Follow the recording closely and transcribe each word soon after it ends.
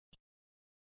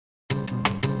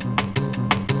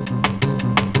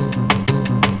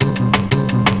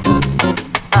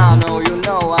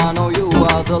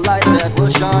the light that will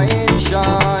shine,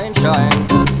 shine, shine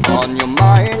on your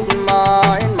mind,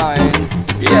 mind, mind.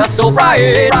 Yeah, so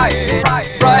bright, bright,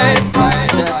 bright, bright,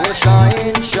 bright, that will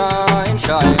shine, shine,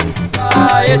 shine,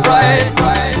 bright, bright,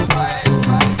 bright, bright,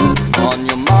 bright on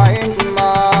your mind,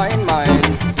 mind, mind.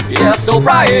 Yeah, so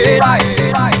bright,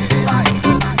 bright, bright, bright.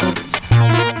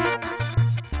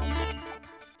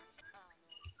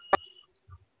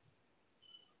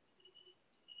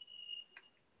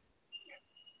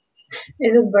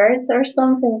 Is it birds or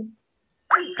something?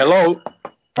 Hello.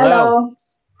 Hello.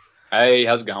 Hey,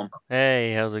 how's it going?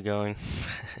 Hey, how's it going?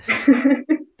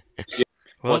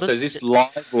 Well, so is this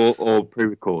live or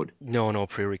pre-record? No,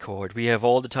 pre-record. We have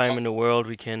all the time in the world.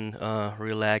 We can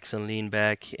relax and lean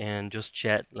back and just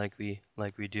chat like we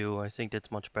do. I think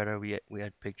that's much better. We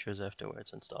had pictures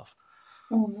afterwards and stuff.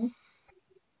 Mm-hmm.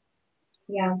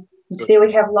 Yeah. Today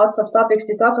we have lots of topics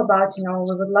to talk about. We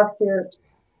would love to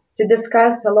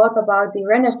discuss a lot about the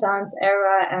Renaissance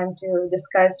era and to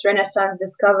discuss Renaissance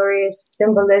discoveries,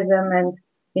 symbolism, and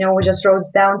we just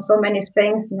wrote down so many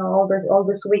things, all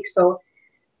this week. So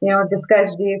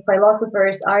discuss the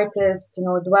philosophers, artists,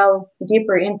 dwell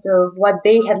deeper into what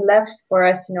they had left for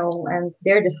us, and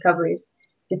their discoveries.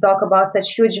 To talk about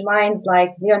such huge minds like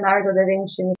Leonardo da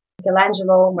Vinci,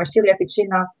 Michelangelo, Marsilio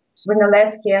Ficina,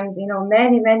 Brunelleschi, and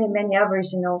many, many, many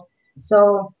others.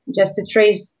 So just to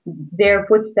trace their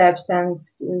footsteps and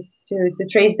to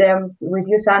trace them with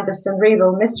you, Santos, to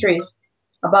unravel mysteries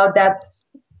about that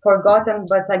forgotten,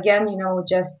 but again,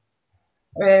 just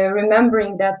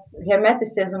remembering that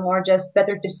Hermeticism, or just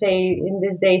better to say in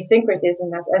this day,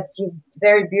 Syncretism, as you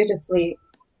very beautifully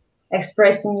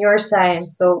express in your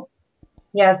science. So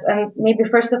yes, and maybe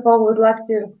first of all, we'd like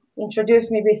to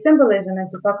introduce maybe symbolism and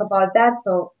to talk about that.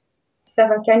 So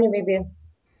Stefan, can you maybe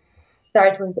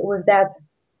start with that?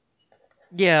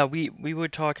 Yeah, we were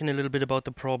talking a little bit about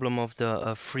the problem of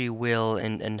the free will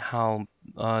and how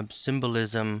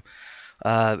symbolism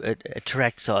it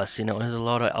attracts us. There's a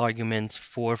lot of arguments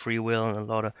for free will and a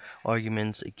lot of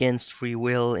arguments against free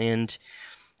will, and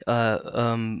are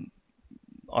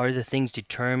the things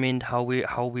determined how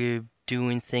we're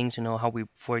doing things? How we,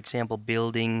 for example,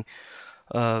 building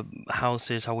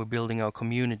houses, how we're building our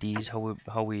communities,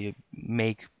 how we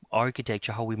make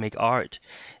architecture, how we make art.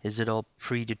 Is it all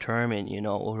predetermined,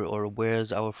 or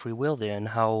where's our free will there? And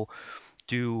how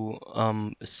do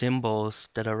symbols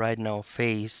that are right in our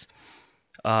face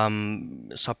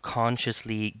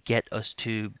subconsciously get us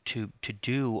to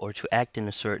do or to act in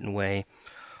a certain way,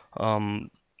 and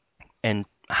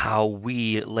how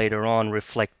we later on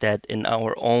reflect that in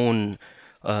our own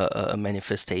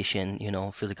manifestation,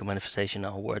 physical manifestation,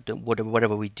 our world,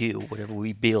 whatever we do, whatever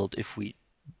we build. If we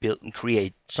build and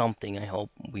create something, I hope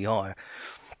we are.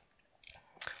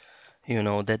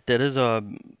 That is a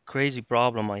crazy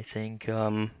problem, I think.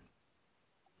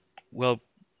 Well,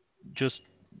 just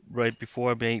right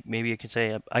before, maybe I can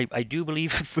say I do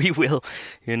believe in free will.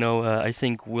 I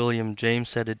think William James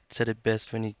said it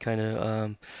best when he kind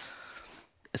of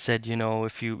said,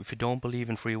 if you don't believe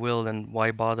in free will, then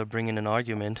why bother bringing an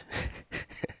argument?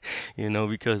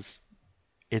 Because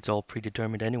it's all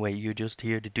predetermined anyway. You're just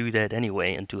here to do that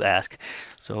anyway and to ask.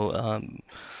 So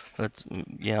that's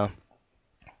yeah.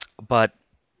 But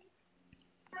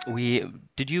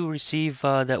did you receive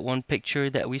that one picture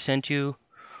that we sent you?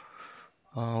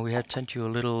 We had sent you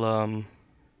a little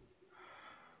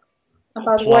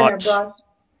About plot. Warner Bros.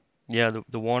 Yeah,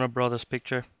 the Warner Brothers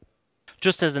picture.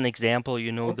 Just as an example,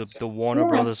 the Warner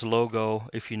Brothers logo,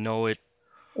 if you know it.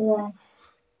 Yeah.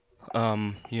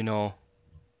 Yeah.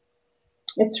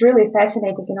 It's really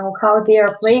fascinating, how they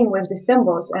are playing with the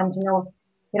symbols, and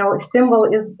a symbol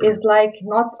is like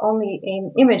not only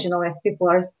an image, as people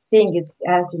are seeing it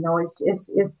as,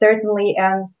 is certainly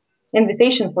an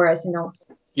invitation for us,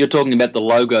 You're talking about the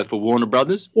logo for Warner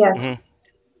Brothers? Yes. Mm-hmm.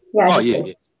 Yeah.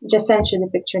 Just sent you the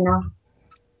picture now.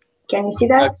 Can you see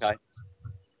that? Okay.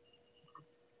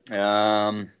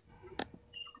 Yeah.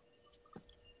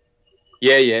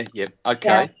 Okay.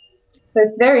 Yeah. So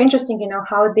it's very interesting,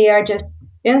 how they are just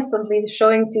instantly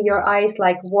showing to your eyes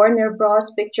like Warner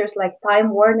Bros. Pictures, like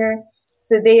Time Warner.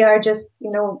 So they are just,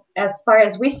 as far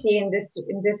as we see in this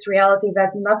reality,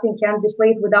 that nothing can be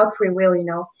played without free will.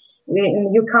 You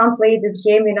can't play this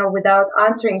game, without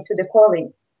answering to the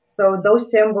calling. So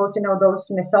those symbols, those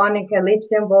Masonic elite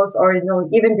symbols, or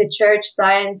even the church,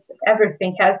 science,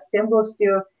 everything has symbols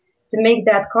to make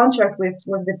that contract with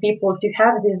the people to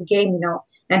have this game,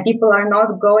 and people are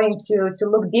not going to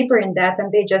look deeper in that,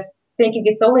 and they just thinking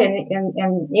it's only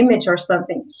an image or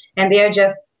something, and they are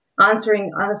just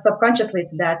answering subconsciously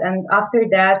to that, and after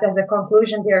that, as a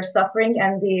conclusion, they are suffering,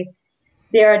 and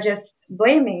they are just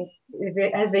blaming,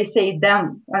 as they say,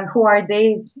 them. And who are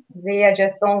they? They are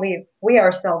just only we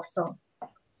ourselves. So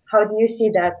how do you see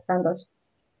that, Santos?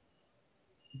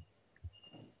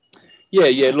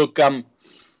 Yeah. Look,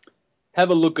 have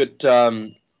a look at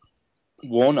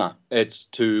warner. It's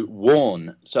to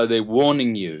warn. So they're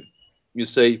warning you. You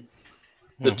see,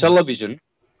 the television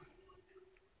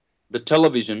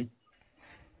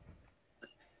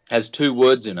has two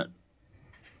words in it.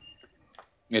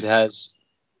 It has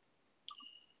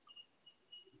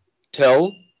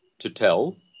tell, to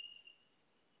tell,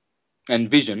 and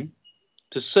vision,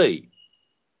 to see.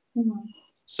 Mm-hmm.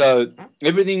 So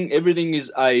everything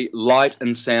is a light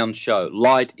and sound show.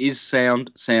 Light is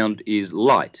sound, sound is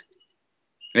light.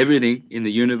 Everything in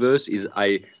the universe is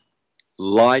a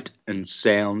light and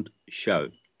sound show.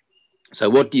 So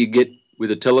what do you get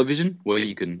with a television? Well,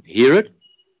 you can hear it,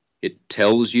 it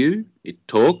tells you, it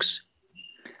talks,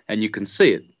 and you can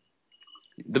see it,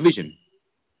 the vision.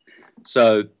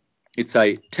 So it's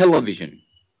a television.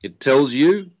 It tells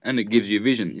you and it gives you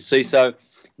vision. You see, so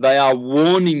they are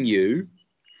warning you,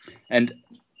 and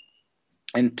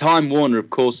Time Warner, of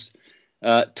course,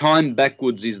 time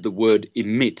backwards is the word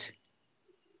emit.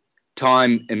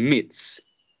 Time emits.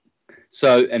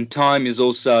 So, and time is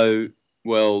also,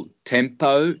 well,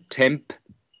 tempo. Temp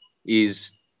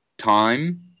is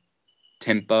time,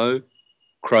 tempo,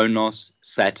 chronos,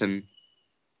 Saturn,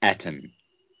 atom.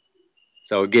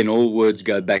 So again, all words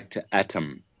go back to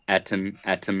atom, atom.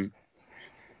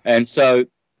 And so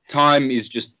time is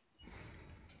just,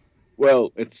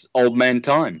 well, it's old man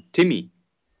time, Timmy.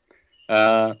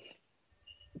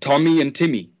 Tommy and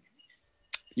Timmy,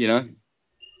 you know.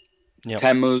 Yep.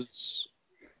 Tammuz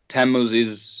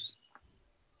is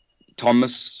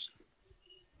Thomas,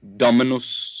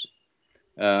 Dominus,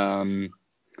 and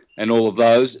all of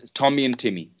those, Tommy and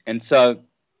Timmy. And so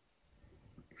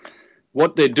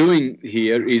what they're doing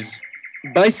here is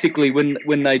basically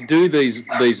when they do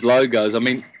these logos, I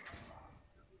mean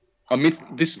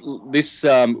this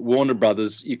Warner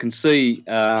Brothers, you can see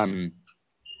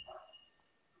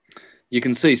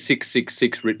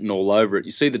 666 written all over it.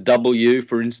 You see the W,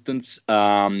 for instance.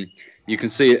 You can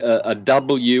see a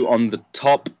W on the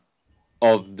top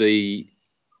of the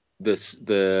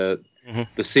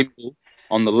symbol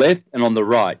on the left and on the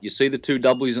right. You see the two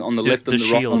W's on the left and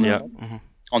the right shield,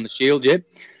 on the shield, yeah.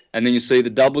 And then you see the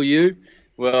W.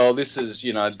 Well, this is,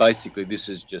 basically this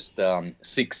is just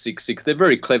 666. They're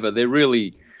very clever. They're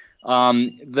really,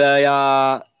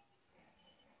 they're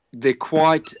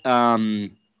quite,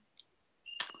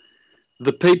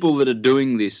 the people that are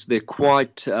doing this, they're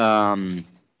quite,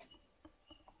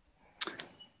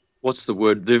 what's the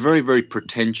word? They're very, very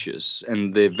pretentious,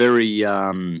 and they're very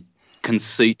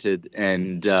conceited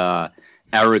and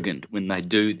arrogant when they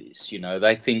do this.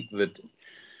 They think that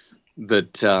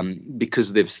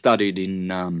because they've studied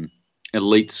in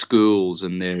elite schools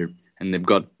and they've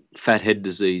got fat head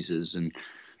diseases and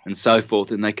so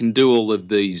forth, and they can do all of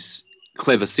these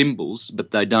clever symbols,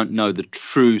 but they don't know the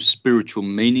true spiritual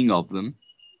meaning of them.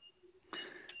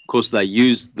 Of course, they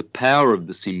use the power of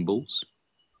the symbols.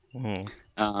 They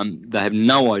have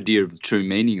no idea of the true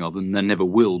meaning of them. They never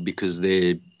will, because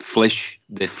they're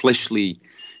fleshly,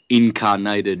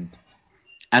 incarnated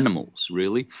animals,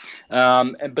 really.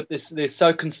 But they're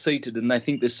so conceited, and they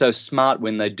think they're so smart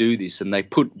when they do this, and they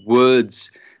put words.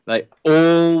 They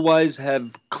always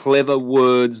have clever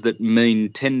words that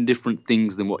mean 10 different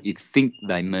things than what you think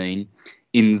they mean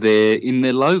in their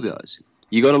logos.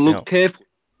 You got to look carefully.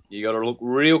 You got to look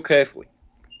real carefully.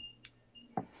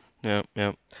 Yeah.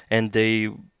 And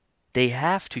they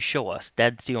have to show us.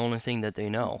 That's the only thing that they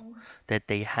know. That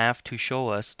they have to show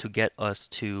us to get us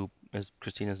to, as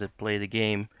Christina said, play the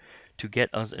game, to get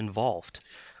us involved.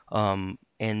 And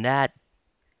that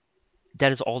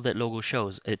is all that logo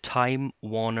shows. A Time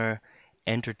Warner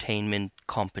Entertainment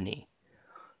Company.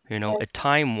 A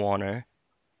Time Warner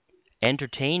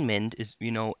entertainment is,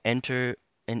 enter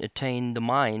and attain the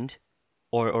mind,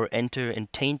 or enter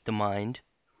and taint the mind.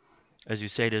 As you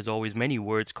say, there's always many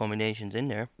words combinations in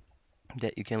there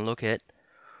that you can look at.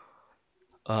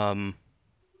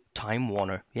 Time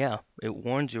Warner, yeah, it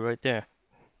warns you right there.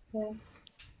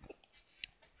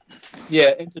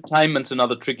 Yeah, entertainment's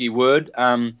another tricky word,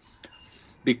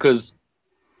 because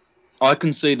I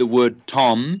can see the word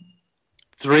Tom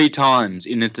 3 times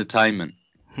in entertainment.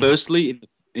 Firstly,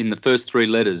 in the first 3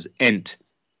 letters, ent.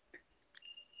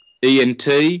 ENT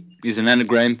is an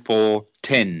anagram for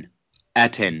 10,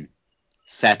 Aten,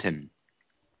 Saturn.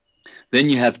 Then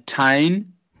you have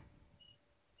tain,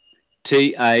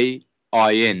 TAIN.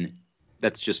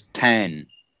 That's just tan,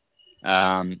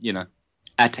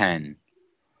 Atan.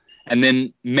 and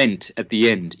then ment at the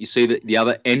end. You see the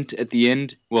other ent at the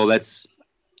end? Well, that's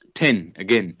 10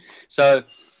 again. So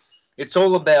it's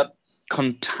all about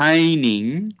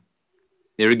containing,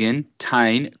 there again,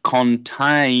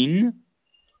 contain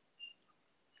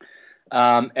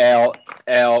our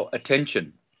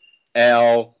attention,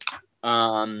 our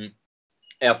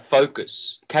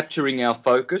focus, capturing our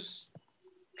focus,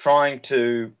 trying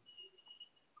to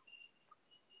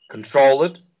control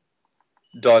it,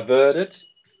 divert it,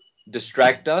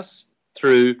 distract us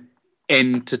through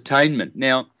entertainment.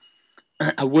 Now,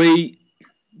 are we,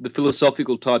 the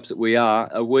philosophical types that we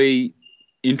are we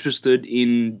interested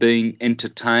in being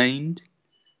entertained?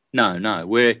 No,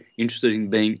 we're interested in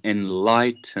being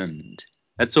enlightened.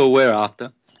 That's all we're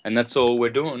after, and that's all we're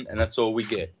doing, and that's all we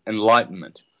get,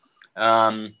 enlightenment.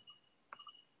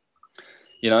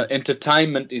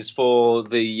 Entertainment is for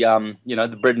the,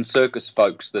 the bread and circus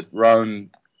folks that Rome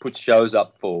puts shows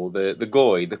up for, the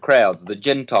goy, the crowds, the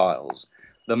Gentiles,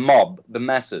 the mob, the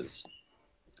masses.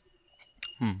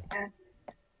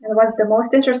 And what's the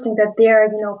most interesting, that they are,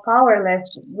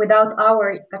 powerless without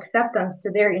our acceptance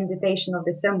to their invitation of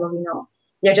the symbol.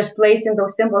 They're just placing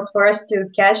those symbols for us to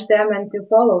catch them and to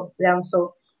follow them.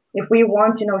 So if we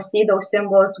want to, see those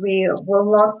symbols, we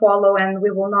will not follow and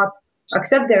we will not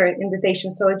accept their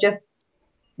invitation. So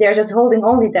they're just holding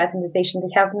only that invitation. They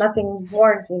have nothing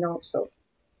more, so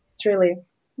it's really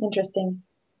interesting.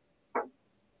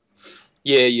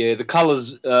 Yeah. The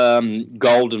colours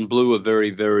gold and blue are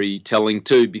very, very telling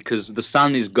too, because the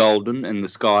sun is golden and the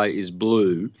sky is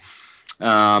blue.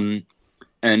 And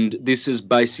this is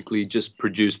basically just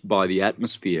produced by the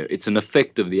atmosphere. It's an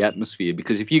effect of the atmosphere,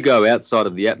 because if you go outside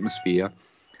of the atmosphere,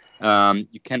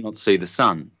 you cannot see the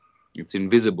sun. It's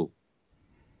invisible.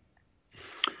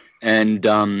 And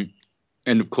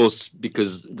of course,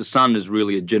 because the sun is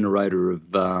really a generator of,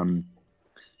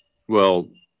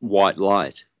 white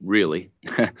light, really.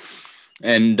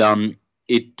 And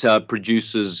it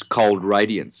produces cold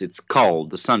radiance. It's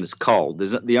cold. The sun is cold.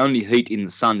 The only heat in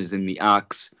the sun is in the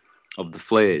arcs of the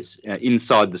flares.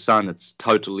 Inside the sun, it's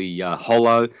totally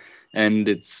hollow, and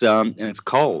it's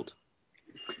cold.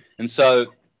 And so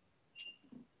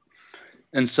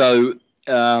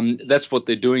that's what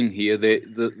they're doing here. The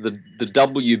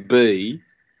WB,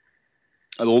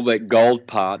 all that gold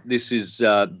part. This is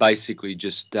basically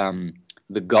just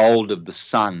the gold of the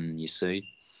sun, you see,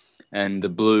 and the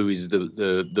blue is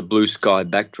the blue sky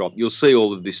backdrop. You'll see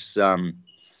all of this. The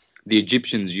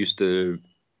Egyptians used to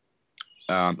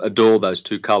adore those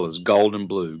two colours, gold and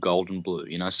blue,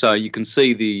 So you can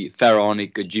see the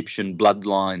pharaonic Egyptian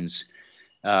bloodlines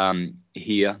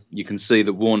here. You can see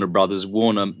the Warner brothers.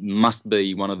 Warner must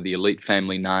be one of the elite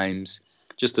family names,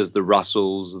 just as the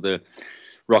Russells, the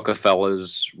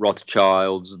Rockefellers,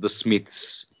 Rothschilds, the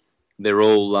Smiths. They're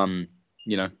all,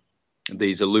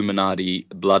 these Illuminati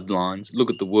bloodlines.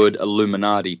 Look at the word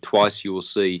Illuminati. Twice you'll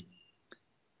see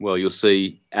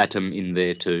atom in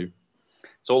there too.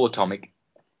 It's all atomic.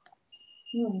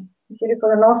 Beautiful.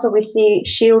 And also we see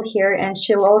shield here, and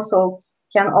shield also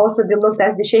can also be looked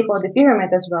as the shape of the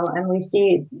pyramid as well. And we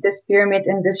see this pyramid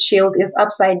and this shield is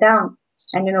upside down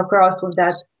and, crossed with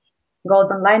that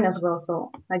golden line as well. So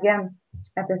again,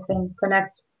 everything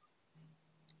connects.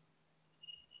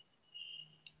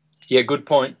 Yeah, good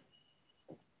point.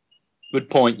 Good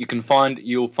point.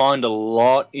 You'll find a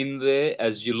lot in there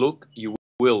as you look. You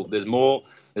will. There's more.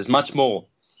 There's much more.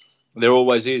 There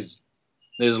always is.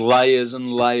 There's layers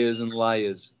and layers and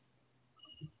layers.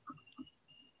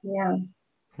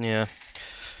 Yeah.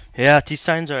 These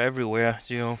signs are everywhere.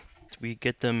 We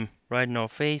get them right in our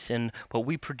face, but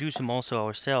we produce them also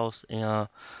ourselves.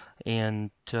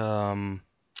 And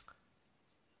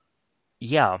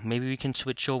maybe we can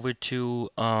switch over to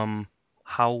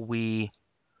how we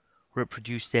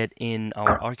reproduce that in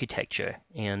our architecture.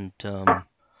 And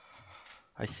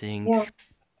I think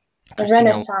the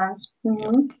Renaissance.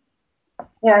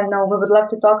 Yeah, we would love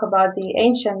to talk about the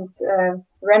ancient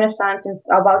Renaissance in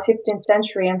about 15th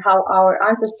century, and how our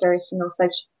ancestors,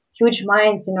 such huge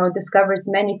minds, discovered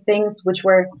many things which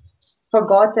were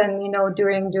forgotten,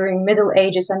 during Middle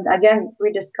Ages, and again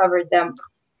rediscovered them.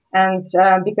 And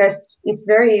because it's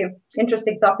very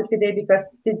interesting topic today,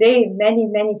 because today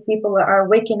many people are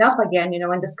waking up again,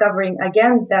 and discovering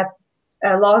again that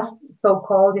lost,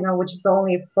 so-called, which is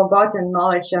only forgotten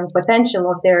knowledge and potential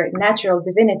of their natural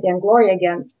divinity and glory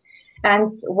again.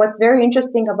 And what's very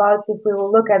interesting about, if we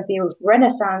will look at the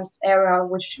Renaissance era,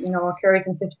 which occurred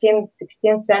in 15th,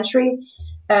 16th century,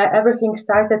 everything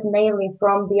started mainly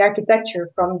from the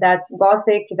architecture, from that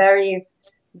Gothic, very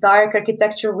dark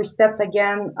architecture. We stepped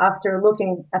again after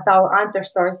looking at our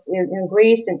ancestors in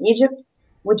Greece and Egypt.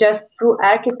 we just through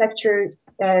architecture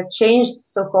changed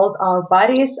so-called our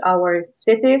bodies, our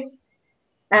cities,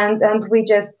 and we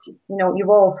just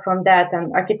evolved from that.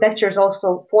 And architecture is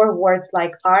also four words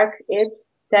like arc, it,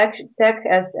 tech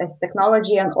as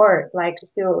technology, and or like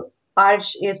to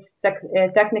arch it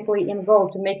technically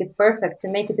involved, to make it perfect, to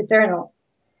make it eternal.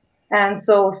 And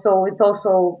so it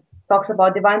also talks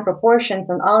about divine proportions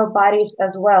and our bodies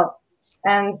as well.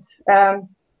 And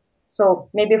so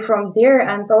maybe from there.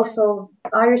 And also,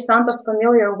 are you, Santos,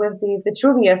 familiar with the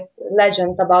Vitruvius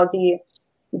legend about the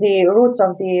roots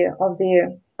of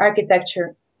the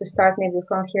architecture? To start maybe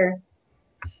from here.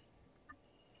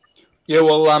 Yeah,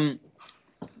 well,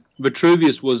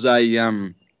 Vitruvius was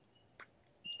a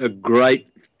great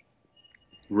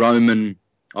Roman.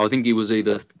 I think he was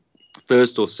either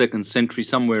 1st or 2nd century,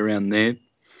 somewhere around there.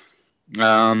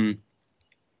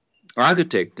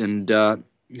 Architect, and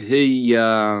he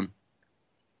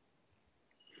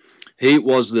it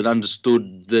was that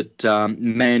understood that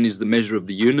man is the measure of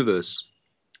the universe.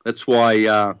 That's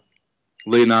why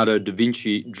Leonardo da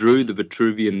Vinci drew the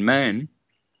Vitruvian Man,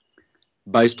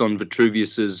 based on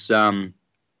Vitruvius's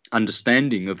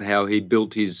understanding of how he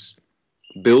built his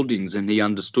buildings, and he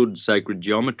understood sacred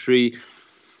geometry,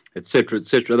 etc.,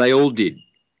 etc. They all did.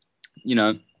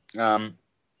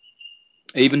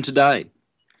 Even today,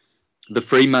 the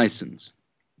Freemasons,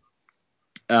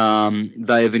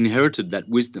 they have inherited that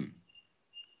wisdom.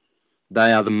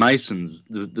 They are the masons,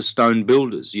 the stone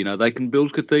builders. They can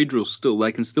build cathedrals still.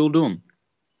 They can still do them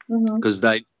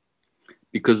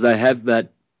because they have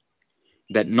that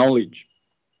knowledge,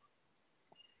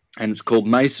 and it's called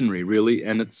masonry, really.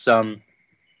 And it's a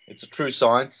true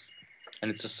science,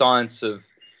 and it's a science of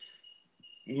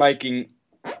making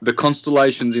the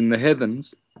constellations in the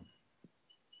heavens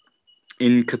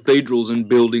in cathedrals and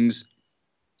buildings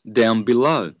down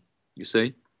below, you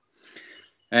see.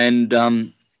 And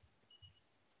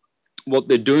what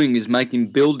they're doing is making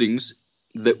buildings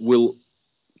that will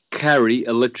carry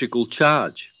electrical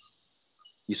charge.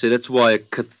 You see, that's why a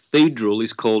cathedral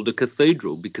is called a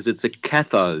cathedral, because it's a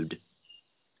cathode.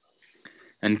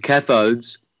 And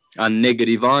cathodes are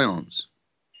negative ions.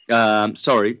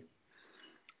 Sorry,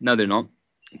 no, they're not.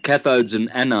 Cathodes and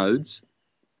anodes.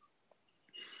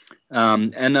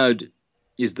 Anode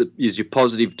is your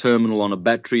positive terminal on a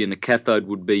battery, and a cathode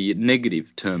would be your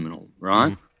negative terminal,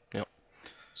 right? Mm-hmm. Yep.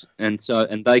 And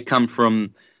they come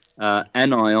from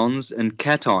anions and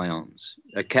cations.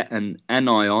 An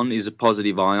anion is a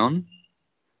positive ion,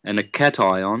 and a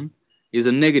cation is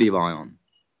a negative ion.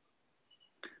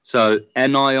 So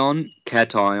anion,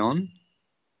 cation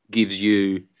gives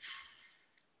you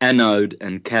anode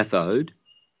and cathode.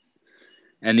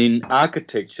 And in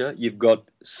architecture, you've got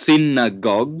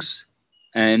synagogues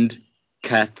and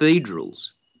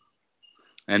cathedrals,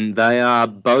 and they are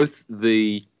both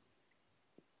the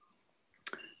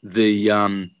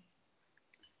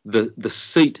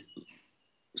seat,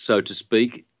 so to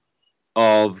speak,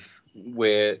 of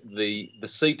where the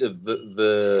seat of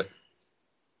their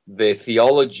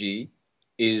theology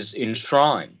is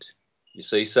enshrined. You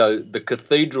see, so the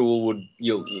cathedral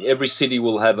every city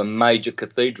will have a major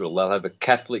cathedral. They'll have a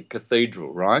Catholic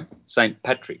cathedral, right? St.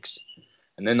 Patrick's.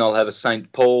 And then they'll have a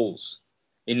St. Paul's.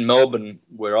 In Melbourne,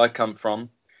 where I come from,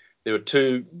 there are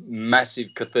two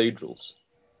massive cathedrals.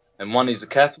 And one is a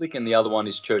Catholic and the other one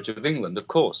is Church of England, of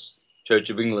course. Church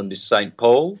of England is St.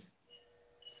 Paul,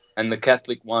 and the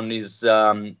Catholic one is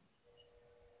a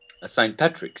St.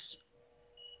 Patrick's.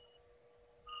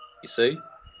 You see?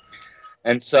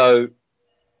 And so,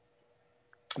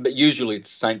 but usually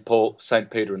it's St. Paul, St.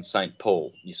 Peter and St.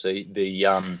 Paul, you see.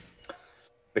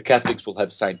 The Catholics will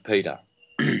have St. Peter.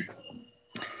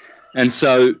 And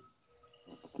so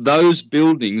those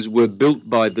buildings were built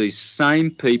by these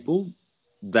same people,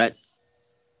 that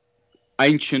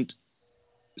ancient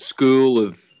school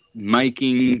of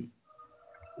making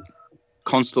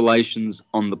constellations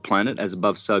on the planet, as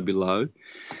above, so below.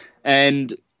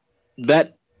 And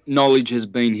that knowledge has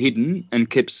been hidden and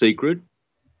kept secret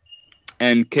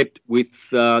and kept with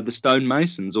the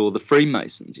stonemasons or the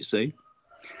Freemasons, you see.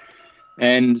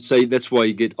 And so that's why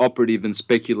you get operative and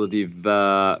speculative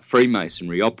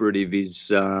Freemasonry. Operative is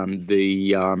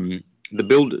the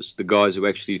builders, the guys who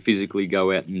actually physically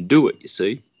go out and do it, you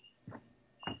see.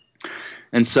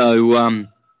 And so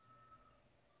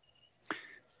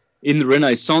in the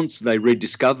Renaissance, they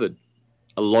rediscovered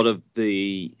a lot of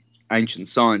the ancient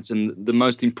science, and the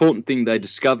most important thing they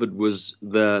discovered was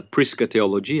the Prisca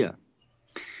Theologia.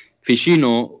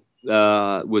 Ficino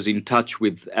was in touch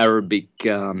with Arabic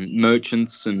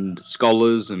merchants and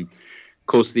scholars, and of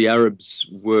course the Arabs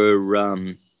were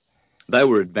they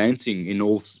were advancing in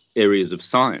all areas of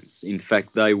science. In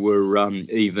fact, they were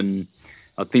even,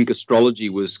 I think astrology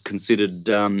was considered,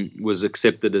 was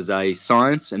accepted as a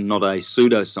science and not a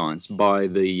pseudoscience by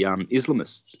the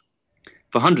Islamists.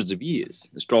 For hundreds of years,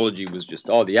 astrology was just,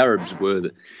 the Arabs were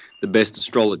the best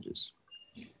astrologers.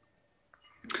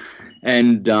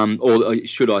 And, or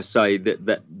should I say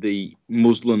that the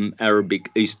Muslim, Arabic,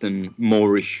 Eastern,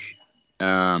 Moorish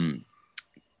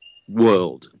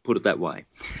world, put it that way.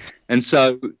 And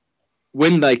so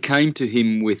when they came to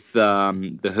him with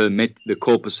the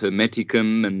Corpus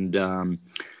Hermeticum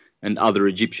and other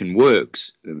Egyptian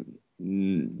works,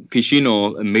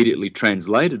 Ficino immediately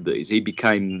translated these. He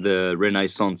became the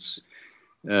Renaissance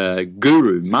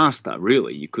guru, master,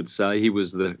 really, you could say. He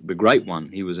was the great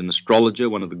one. He was an astrologer,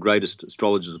 one of the greatest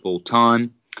astrologers of all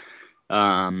time.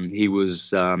 He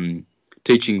was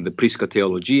teaching the Prisca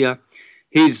Theologia.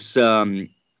 His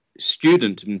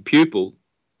student and pupil,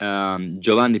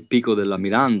 Giovanni Pico della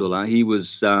Mirandola, he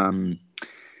was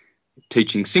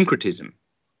teaching syncretism.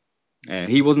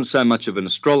 He wasn't so much of an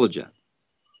astrologer.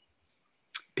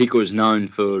 Pico is known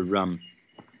for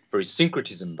his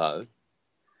syncretism, though,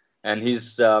 and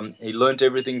he learnt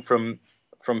everything from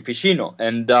Ficino,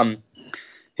 and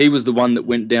he was the one that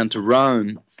went down to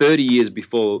Rome 30 years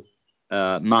before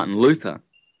Martin Luther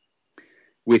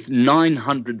with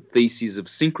 900 theses of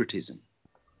syncretism.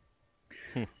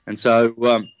 And so,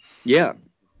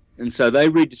 and so they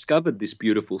rediscovered this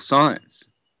beautiful science.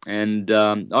 And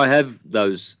I have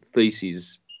those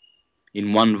theses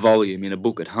in one volume in a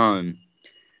book at home,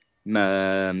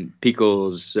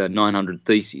 Pico's 900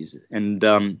 Theses. And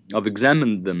I've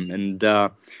examined them. And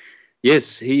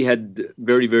yes, he had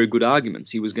very, very good arguments.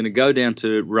 He was going to go down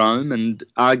to Rome and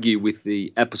argue with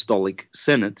the Apostolic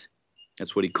Senate.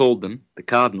 That's what he called them, the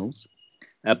cardinals,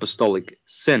 Apostolic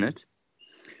Senate.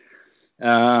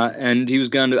 And he was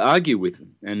going to argue with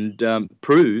them and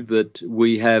prove that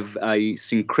we have a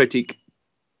syncretic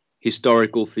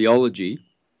historical theology.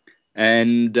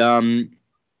 And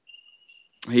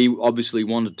he obviously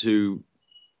wanted to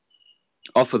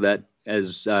offer that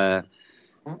as a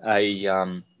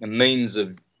means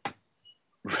of,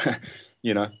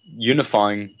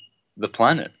 unifying the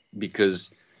planet,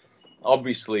 because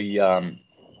obviously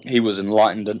he was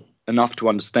enlightened enough to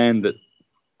understand that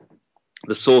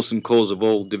the source and cause of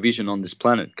all division on this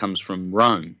planet comes from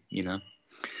Rome.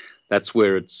 That's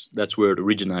where it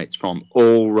originates from.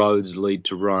 All roads lead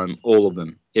to Rome, all of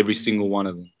them, every single one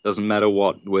of them. Doesn't matter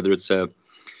whether it's a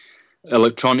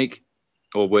electronic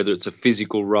or whether it's a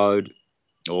physical road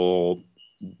or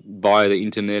via the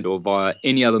internet or via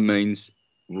any other means.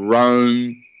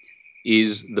 Rome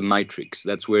is the matrix.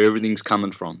 That's where everything's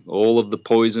coming from. All of the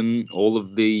poison, all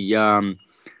of the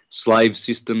slave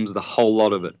systems, the whole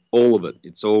lot of it, all of it.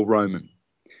 It's all Roman.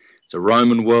 It's a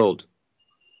Roman world.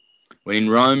 When in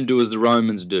Rome, do as the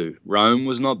Romans do. Rome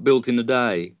was not built in a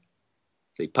day.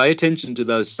 See, pay attention to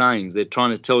those sayings. They're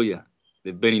trying to tell you.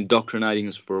 They've been indoctrinating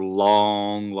us for a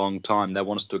long, long time. They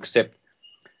want us to accept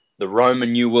the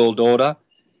Roman New World Order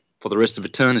for the rest of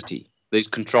eternity. These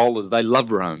controllers, they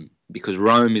love Rome because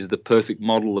Rome is the perfect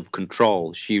model of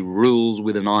control. She rules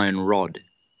with an iron rod.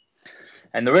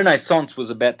 And the Renaissance was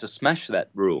about to smash that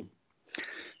rule.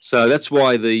 So that's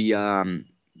why the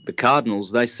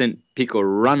cardinals, they sent Pico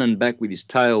running back with his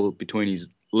tail between his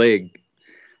leg,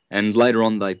 and later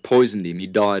on they poisoned him. He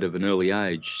died of an early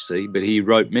age, see, but he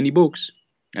wrote many books,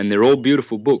 and they're all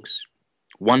beautiful books.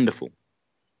 Wonderful.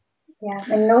 Yeah,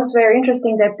 and it was very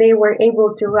interesting that they were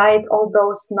able to write all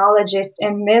those knowledges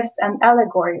in myths and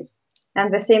allegories.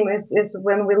 And the same is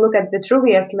when we look at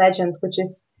Vitruvius' legend,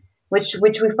 which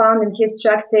we found in his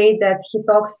tractate, that he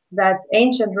talks that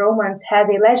ancient Romans had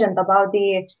a legend about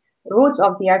the roots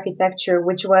of the architecture,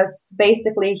 which was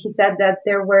basically, he said that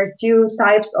there were two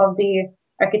types of the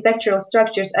architectural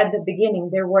structures at the beginning.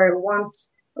 There were ones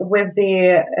with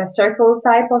the circle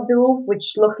type of the roof,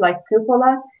 which looks like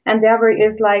cupola, and the other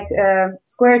is like a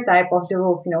square type of the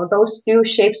roof, those two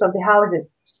shapes of the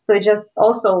houses. So it just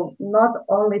also not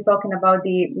only talking about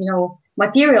the,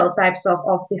 material types of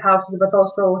the houses, but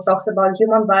also talks about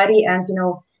human body and,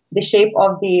 the shape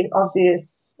of the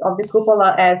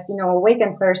cupola as,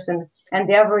 awakened person, and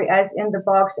the other as in the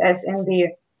box, as in the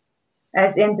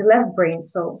left brain.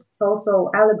 So it's also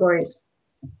allegories.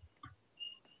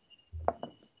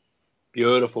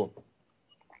 Beautiful.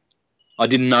 I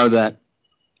didn't know that.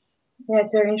 Yeah,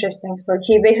 it's very interesting. So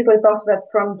he basically talks about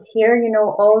from here,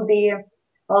 all the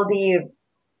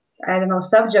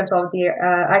subject of the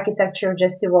architecture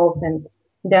just evolved, and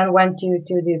then went to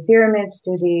the pyramids,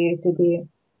 to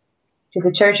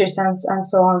the churches, and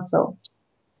so on. So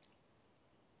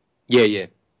yeah,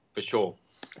 for sure.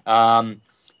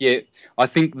 Yeah, I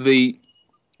think the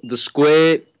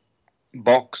square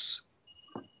box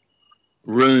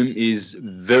room is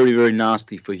very, very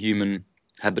nasty for human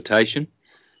habitation.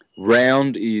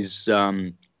 Round is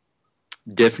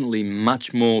definitely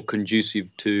much more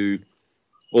conducive to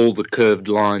all the curved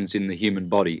lines in the human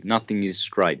body. Nothing is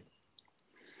straight.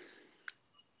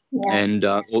 Yeah. And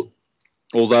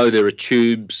although there are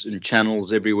tubes and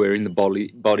channels everywhere in the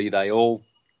body, they all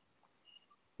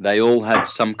have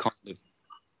some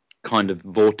kind of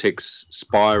vortex,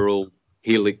 spiral,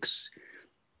 helix,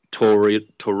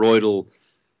 toroidal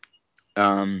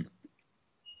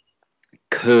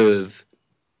curve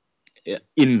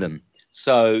in them.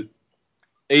 So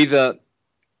either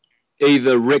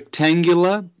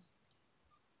rectangular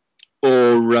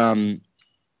or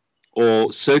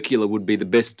circular would be the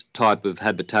best type of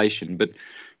habitation, but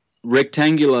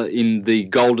rectangular in the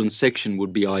golden section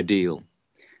would be ideal.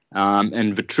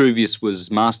 And Vitruvius was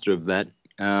master of that.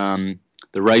 The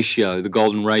ratio, the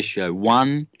golden ratio,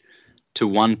 1 to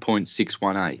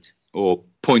 1.618 or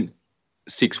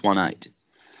 0.618.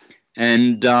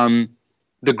 And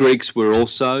the Greeks were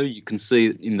also, you can see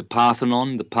it in the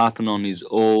Parthenon. The Parthenon is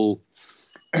all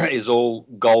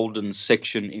golden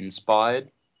section inspired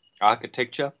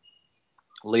architecture.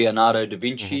 Leonardo da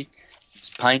Vinci,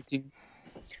 his paintings,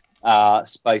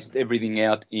 spaced everything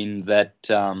out in that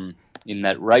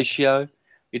ratio.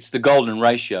 It's the golden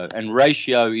ratio, and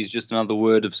ratio is just another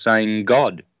word of saying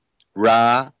God.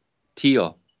 Ra,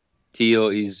 Tio. Tio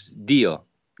is Dio,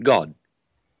 God,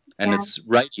 and it's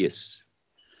radius.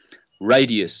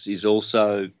 Radius is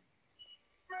also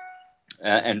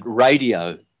and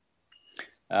radio.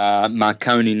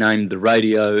 Marconi named the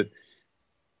radio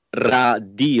Ra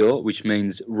Dio, which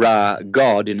means Ra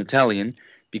God in Italian,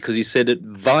 because he said it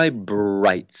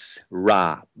vibrates.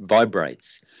 Ra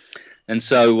vibrates, and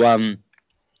so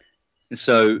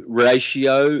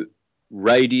ratio,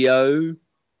 radio,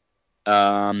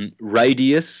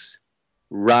 radius,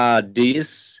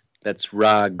 radius. That's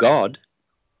Ra God,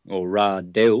 or Ra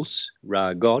Deus,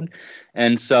 Ra God.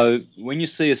 And so when you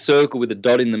see a circle with a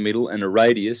dot in the middle and a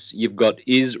radius, you've got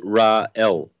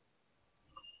Israel.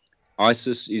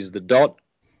 Isis is the dot,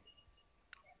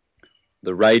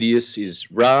 the radius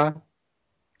is Ra,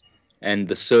 and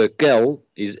the circle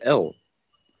is L.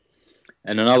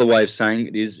 And another way of saying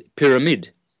it is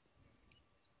pyramid.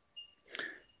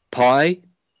 Pi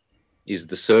is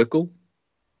the circle,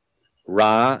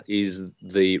 Ra is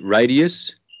the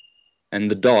radius,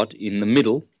 and the dot in the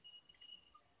middle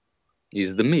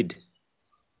is the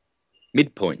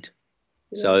midpoint.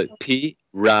 So Pi,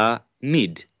 Ra,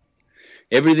 mid.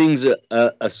 Everything's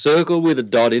a circle with a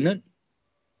dot in it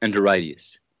and a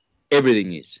radius.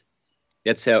 Everything is.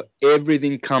 That's how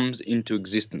everything comes into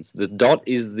existence. The dot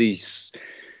is the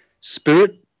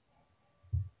spirit.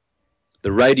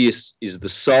 The radius is the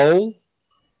soul.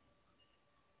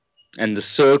 And the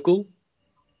circle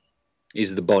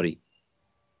is the body.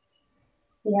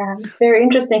 Yeah, it's very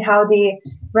interesting how the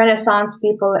Renaissance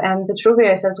people and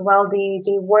Vitruvius as well,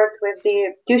 they worked with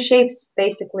the two shapes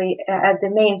basically at the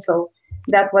main. So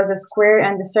that was a square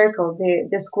and the circle.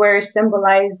 The square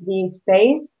symbolized the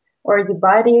space or the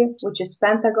body, which is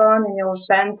pentagon,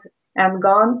 pent and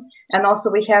gon. And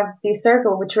also we have the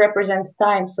circle, which represents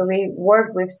time. So we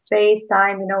worked with space,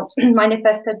 time,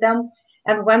 manifested them.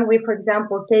 And when we, for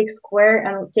example, take square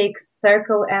and take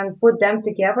circle and put them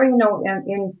together, in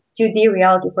 2D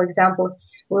reality, for example,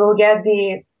 we will get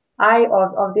the eye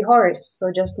of the horse.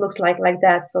 So just looks like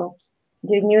that. So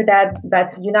they knew that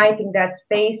uniting that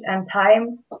space and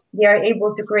time, they are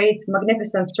able to create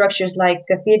magnificent structures like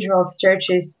cathedrals,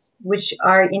 churches, which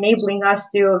are enabling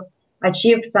us to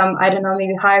achieve some, I don't know,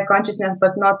 maybe higher consciousness,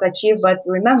 but not achieve, but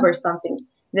remember something.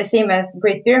 The same as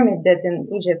Great Pyramid did in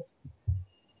Egypt.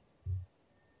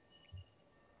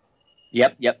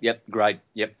 Yep. Great.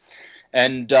 Yep.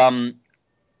 And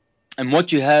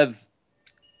what you have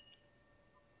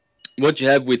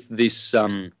with this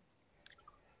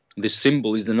this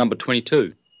symbol is the number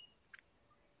 22.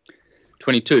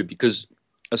 22, because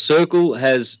a circle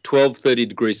has 12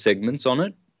 30-degree segments on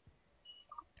it.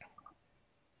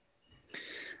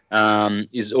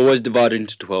 Is always divided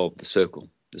into 12, the circle.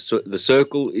 The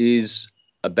circle is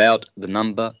about the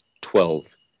number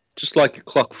 12, just like a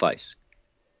clock face.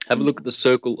 Have a look at the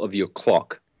circle of your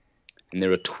clock, and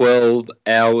there are 12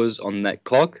 hours on that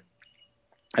clock.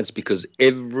 That's because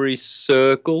every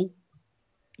circle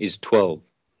is 12.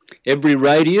 Every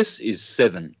radius is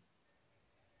 7.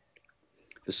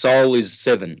 The soul is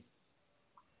 7.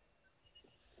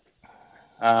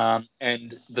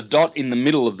 And the dot in the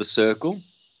middle of the circle,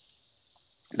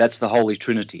 that's the Holy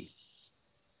Trinity.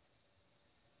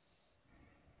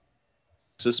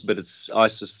 but it's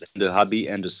Isis and her hubby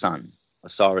and her son,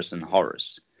 Osiris and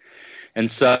Horus. And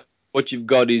so what you've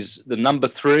got is the number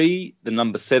 3, the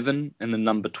number 7, and the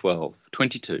number 12,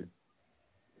 22.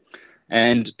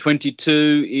 And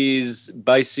 22 is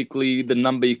basically the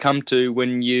number you come to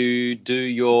when you do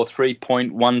your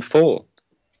 3.14.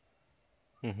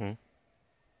 Mm-hmm.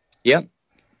 Yep,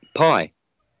 pi.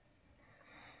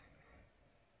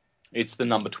 It's the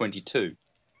number 22.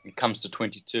 It comes to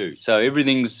 22. So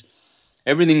everything's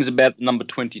about number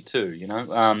 22, you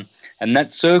know. And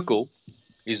that circle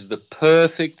is the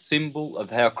perfect symbol of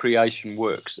how creation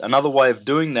works. Another way of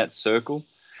doing that circle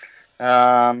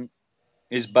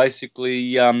is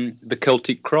basically the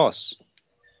Celtic cross,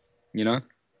 you know,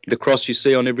 the cross you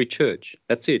see on every church.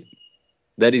 That's it.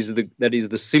 That is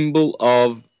the symbol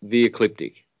of the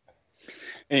ecliptic.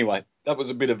 Anyway, that was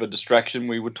a bit of a distraction.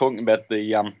 We were talking about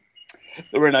the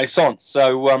Renaissance.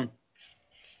 So,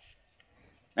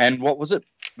 and what was it?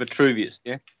 Vitruvius,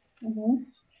 yeah? Mm-hmm.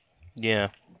 Yeah,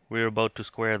 we're about to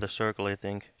square the circle, I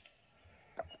think.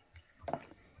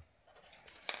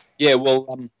 Yeah,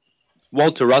 well,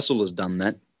 Walter Russell has done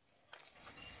that.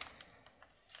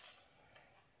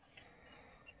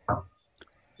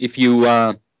 If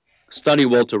you study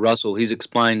Walter Russell, he's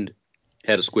explained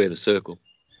how to square the circle.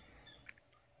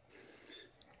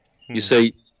 You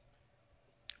see,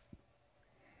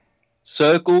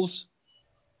 circles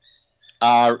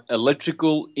are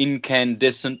electrical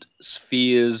incandescent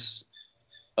spheres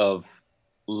of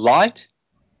light,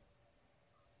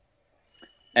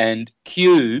 and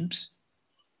cubes,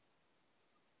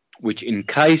 which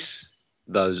encase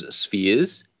those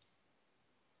spheres,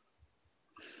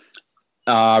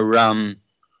 are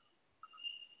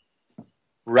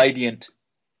radiant.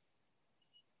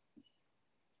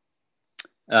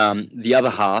 The other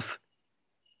half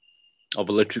of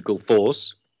electrical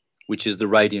force, which is the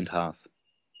radiant half.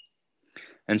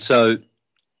 And so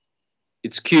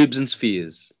it's cubes and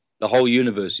spheres. The whole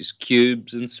universe is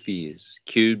cubes and spheres,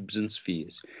 cubes and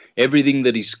spheres. Everything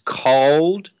that is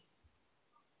cold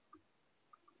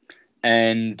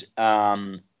and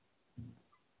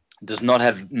does not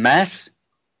have mass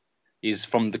is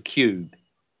from the cube.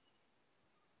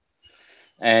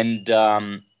 And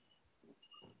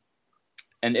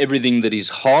everything that is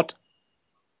hot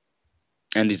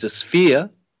and is a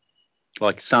sphere,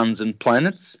 like suns and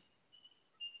planets,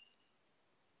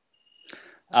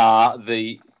 are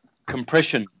the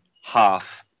compression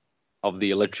half of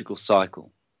the electrical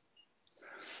cycle.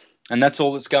 And that's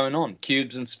all that's going on,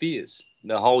 cubes and spheres.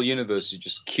 The whole universe is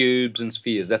just cubes and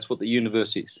spheres. That's what the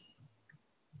universe is.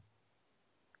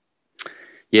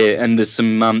 Yeah, and there's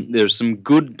some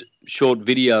good short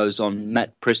videos on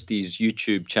Matt Presti's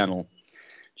YouTube channel.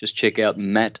 Just check out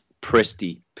Matt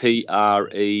Presti,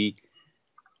 Presti.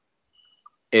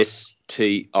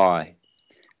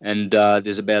 And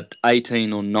there's about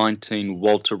 18 or 19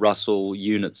 Walter Russell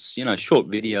units, you know, short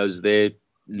videos there,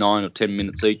 9 or 10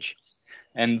 minutes each.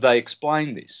 And they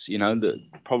explain this, you know,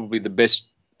 probably the best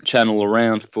channel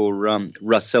around for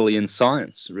Russellian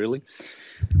science, really.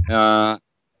 Yeah.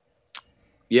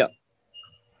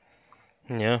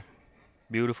 Yeah,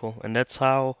 beautiful. And that's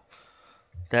how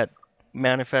that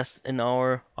manifests in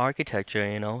our architecture,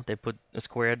 you know. They put a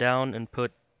square down and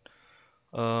put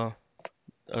a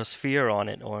sphere on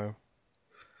it or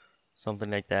something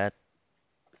like that.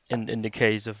 In the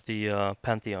case of the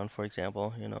Pantheon, for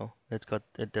example, you know, that's got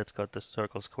the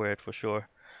circle squared for sure.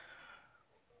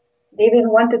 They even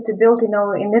wanted to build, you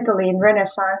know, in Italy in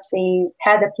Renaissance, they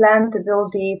had a plan to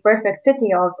build the perfect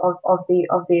city of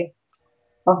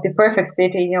the perfect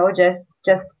city, you know, just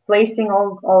placing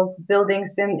all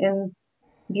buildings in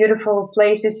beautiful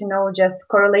places, you know, just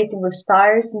correlating with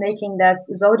stars, making that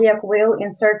zodiac wheel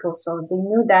in circles. So they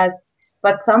knew that,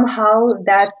 but somehow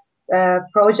that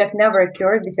project never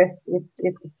occurred because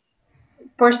it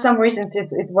for some reasons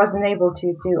it wasn't able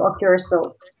to occur.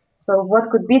 So what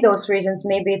could be those reasons?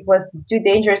 Maybe it was too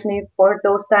dangerous maybe for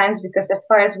those times, because as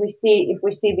far as we see, if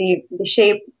we see the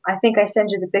shape, I think I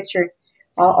sent you the picture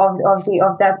of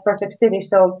that perfect city.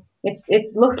 So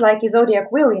it looks like a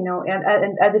zodiac wheel, you know,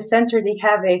 and at the center they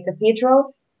have a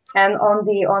cathedral, and on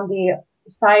the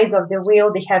sides of the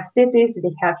wheel they have cities,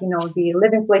 they have, you know, the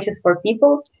living places for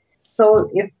people. So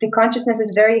if the consciousness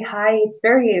is very high, it's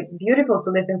very beautiful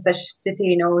to live in such a city,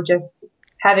 you know, just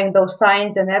having those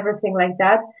signs and everything like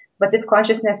that. But if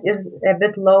consciousness is a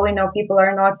bit low, you know, people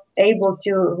are not able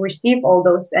to receive all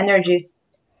those energies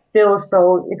still.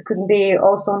 So it could be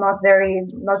also not very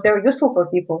useful for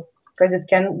people, because it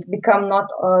can become not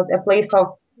a place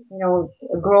of, you know,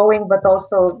 growing, but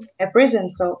also a prison.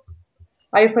 So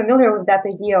are you familiar with that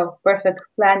idea of perfect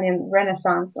plan in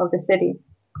Renaissance of the city?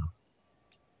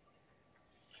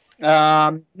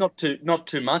 Not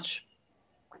too much.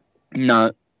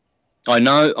 No, I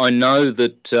know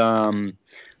that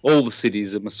all the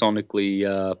cities are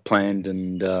Masonically planned,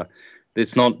 and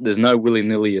there's no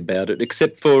willy-nilly about it,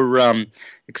 except for Rome.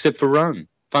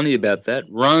 Funny about that,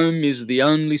 Rome is the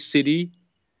only city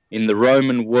in the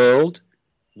Roman world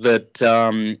that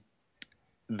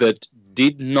that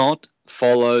did not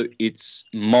follow its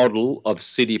model of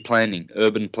city planning,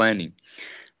 urban planning.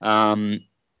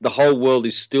 The whole world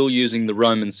is still using the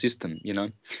Roman system,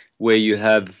 where you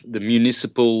have the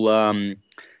municipal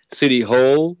city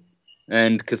hall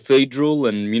and cathedral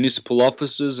and municipal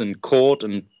offices and court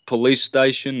and police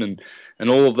station and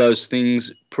all of those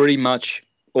things pretty much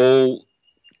all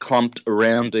clumped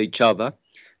around each other.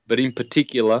 But in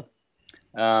particular,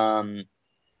 the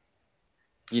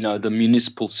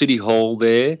municipal city hall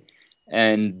there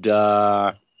and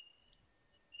all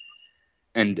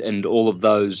of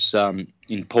those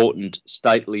important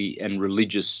stately and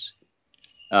religious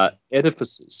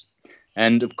edifices,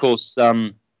 and of course,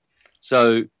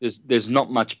 so there's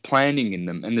not much planning in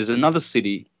them. And there's another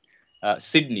city,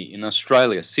 Sydney in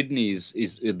Australia. Sydney is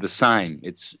the same.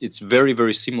 It's very,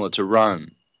 very similar to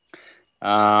Rome.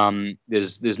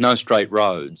 There's no straight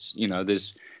roads.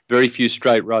 There's very few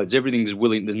straight roads. Everything's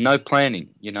willing. There's no planning.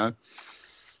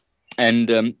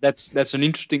 And that's an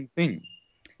interesting thing.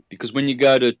 Because when you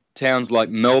go to towns like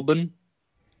Melbourne,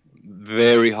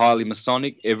 very highly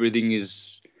Masonic, everything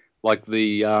is like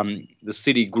the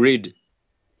city grid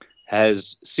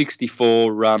has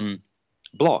 64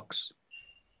 blocks.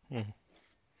 Mm.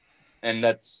 And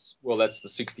that's the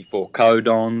 64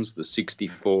 codons, the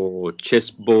 64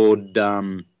 chessboard.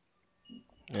 Yeah,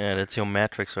 that's your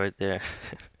matrix right there.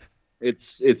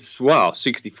 It's wow,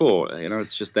 64.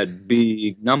 It's just that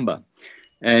big number.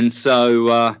 And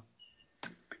so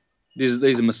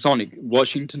these are Masonic.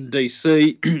 Washington,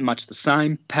 D.C., much the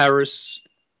same. Paris,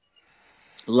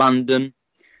 London.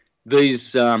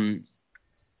 These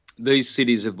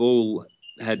cities have all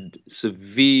had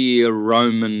severe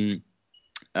Roman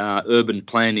urban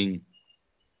planning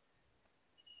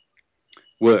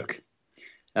work,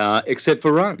 except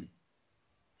for Rome.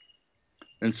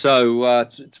 And so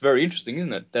it's very interesting,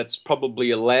 isn't it? That's probably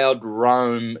allowed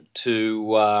Rome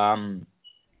to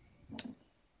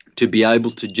be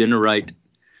able to generate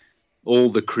all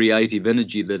the creative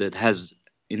energy that it has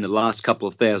in the last couple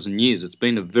of thousand years. It's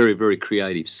been a very, very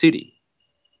creative city.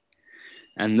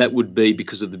 And that would be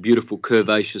because of the beautiful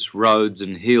curvaceous roads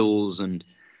and hills and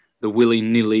the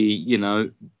willy-nilly,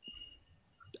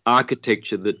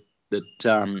 architecture that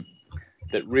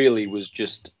really was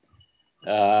just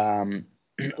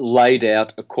laid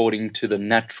out according to the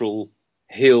natural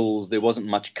hills. There wasn't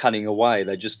much cutting away.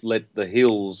 They just let the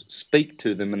hills speak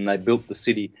to them, and they built the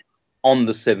city on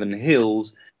the 7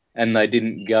 hills, and they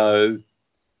didn't go,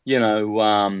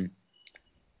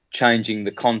 changing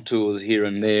the contours here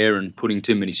and there and putting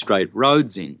too many straight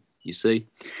roads in, you see.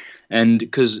 And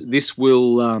because this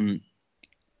will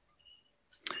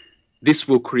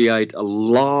create a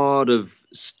lot of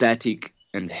static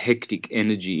and hectic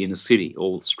energy in a city,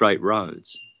 all straight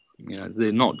roads.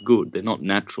 They're not good. They're not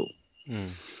natural.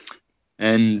 Mm.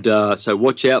 And so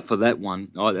watch out for that one.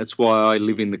 That's why I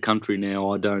live in the country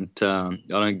now. I don't go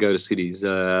to cities.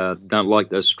 Don't like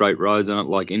those straight roads. I don't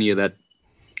like any of that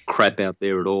crap out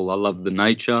there at all. I love the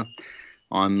nature.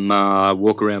 I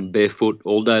walk around barefoot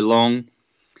all day long.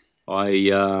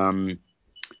 I'm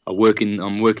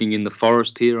working in the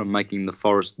forest here. I'm making the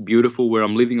forest beautiful where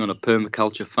I'm living on a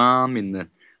permaculture farm in the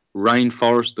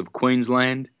rainforest of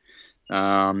Queensland.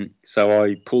 So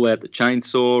I pull out the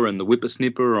chainsaw and the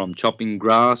whippersnipper. I'm chopping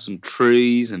grass and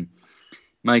trees and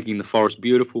making the forest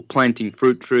beautiful, planting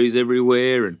fruit trees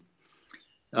everywhere. And,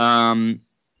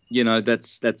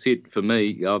 that's it for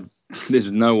me.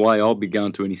 There's no way I'll be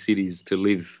going to any cities to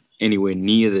live anywhere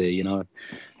near there,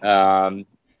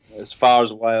 as far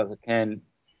as away as I can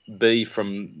be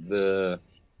from the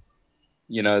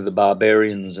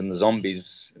barbarians and the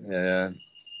zombies, the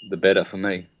better for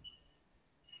me.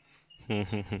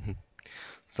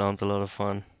 Sounds a lot of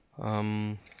fun.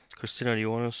 Christina, do you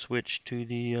want to switch to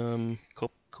the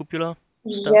cupola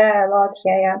stuff? Yeah, a lot.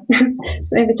 Yeah.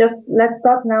 So maybe just let's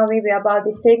talk now maybe about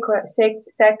the sacral,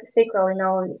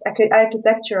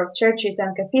 architecture of churches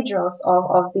and cathedrals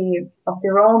of the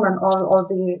Rome and all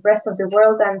the rest of the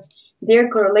world, and their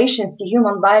correlations to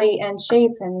human body and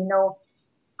shape. And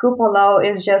cupola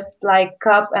is just like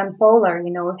cup and polar.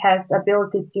 It has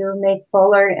ability to make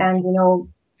polar and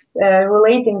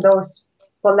relating those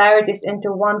polarities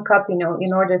into one cup. In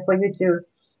order for you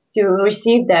to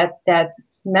receive that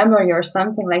memory or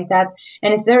something like that.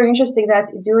 And it's very interesting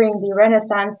that during the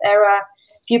Renaissance era,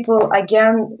 people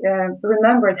again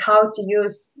remembered how to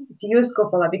use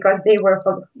cupola, because they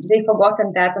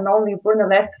forgotten that, and only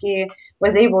Brunelleschi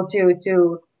was able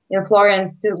to in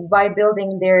Florence, to by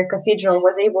building their cathedral,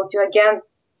 was able to again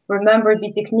remember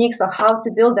the techniques of how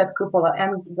to build that cupola.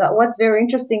 And what's very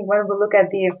interesting, when we look at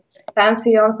the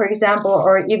Pantheon, for example,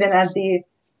 or even at the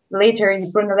later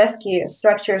Brunelleschi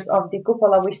structures of the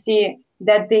cupola, we see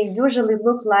that they usually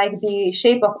look like the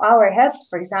shape of our heads,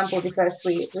 for example, because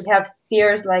we have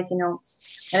spheres, like, you know,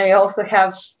 and we also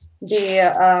have the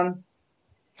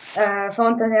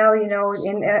fontanelle, you know,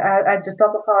 in at the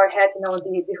top of our head, you know,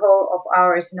 the whole of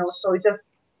ours, you know. So it's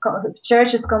just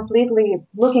church is completely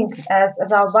looking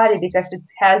as our body, because it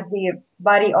has the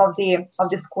body of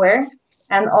the square,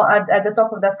 and at the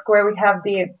top of that square we have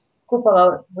the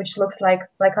cupola, which looks like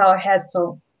our head.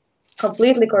 So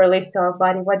completely correlates to our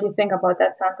body. What do you think about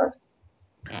that, Santos?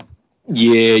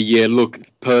 Yeah. Look,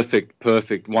 perfect,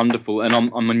 wonderful, and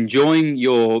I'm enjoying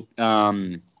your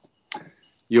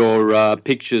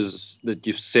pictures that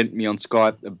you've sent me on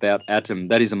Skype about Atom.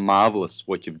 That is marvelous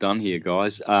what you've done here,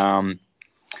 guys.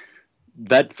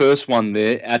 That first one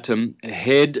there, Atom,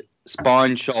 head,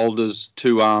 spine, shoulders,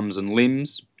 2 arms and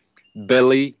limbs,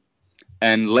 belly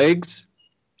and legs,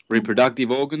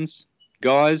 reproductive organs,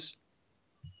 guys,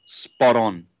 spot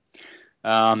on.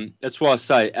 That's why I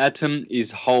say Atom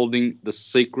is holding the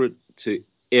secret to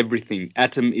everything.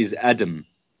 Atom is Adam.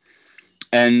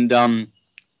 And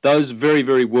those very,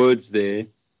 very words there,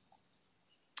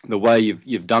 the way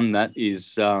you've done that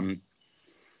is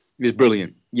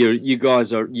brilliant. You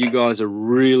guys are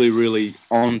really, really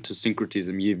on to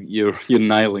syncretism. You're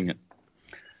nailing it.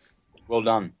 Well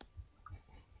done.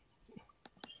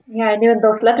 Yeah, and even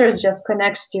those letters just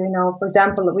connects to, you know, for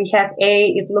example, we have A.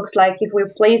 It looks like if we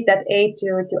place that A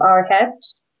to our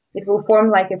heads, it will form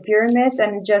like a pyramid,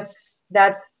 and just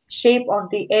that shape of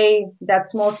the A, that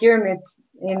small pyramid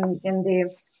in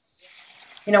the,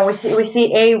 you know, we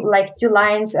see A like 2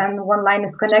 lines, and one line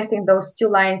is connecting those 2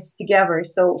 lines together.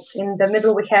 So in the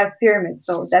middle we have pyramid.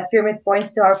 So that pyramid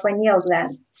points to our pineal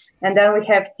gland, and then we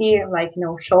have T, like, you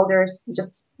know, shoulders.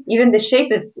 Just even the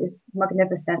shape is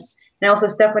magnificent. And also,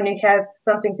 Stephanie, you have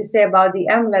something to say about the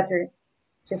M letter?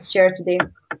 Just share today.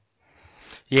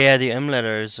 Yeah, the M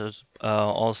letter is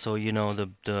also, you know,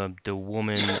 the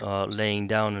woman laying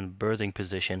down in birthing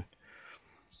position.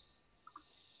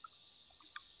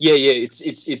 Yeah,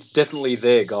 it's definitely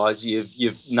there, guys.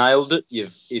 You've nailed it.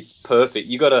 It's perfect.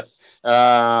 You got to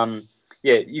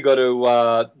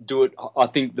do it. I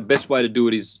think the best way to do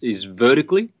it is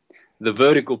vertically. The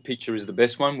vertical picture is the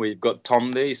best one, where you've got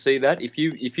Tom there. You see that? If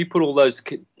you put all those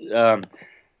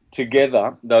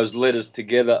together, those letters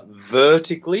together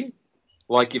vertically,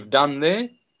 like you've done there,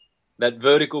 that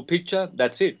vertical picture,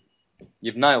 that's it.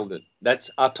 You've nailed it.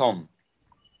 That's Atom.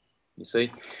 You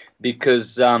see,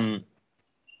 because the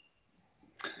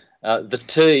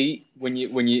T,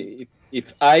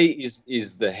 if A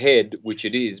is the head, which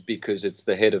it is because it's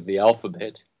the head of the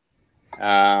alphabet,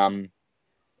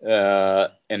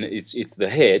 and it's the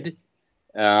head,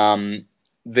 then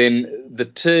the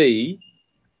T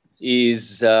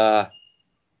is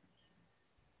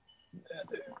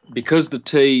because the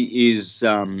T is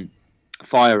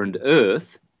fire and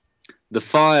earth. The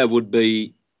fire would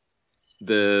be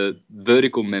the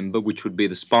vertical member, which would be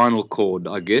the spinal cord,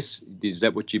 I guess. Is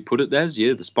that what you put it as?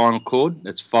 Yeah, the spinal cord,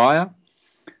 that's fire.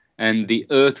 And the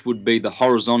earth would be the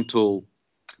horizontal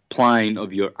plane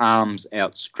of your arms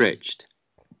outstretched.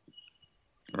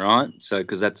 Right? So,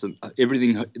 because that's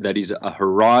everything that is a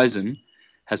horizon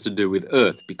has to do with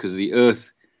earth, because the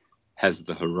earth has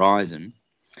the horizon.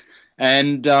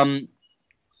 And then,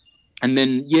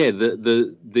 yeah,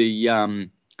 the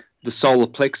solar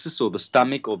plexus, or the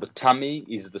stomach, or the tummy,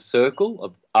 is the circle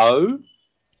of O.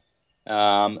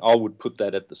 I would put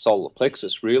that at the solar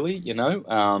plexus, really, you know.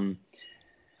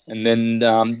 And then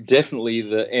definitely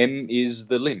the M is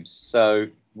the limbs. So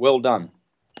well done.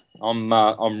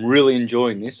 I'm really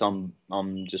enjoying this. I'm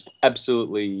just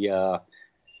absolutely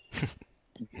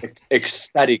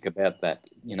ecstatic about that.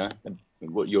 You know,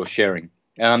 what you're sharing.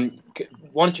 Why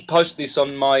don't you post this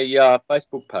on my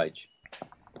Facebook page?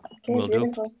 Okay, Will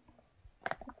beautiful. do.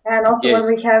 And also, Yeah. when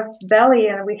we have belly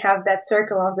and we have that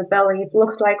circle of the belly, it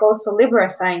looks like also Libra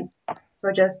sign.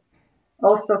 So just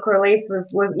also correlates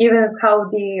with even how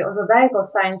the zodiacal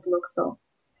signs look. So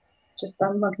just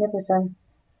magnificent.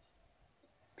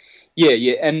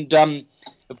 Yeah, and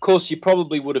of course you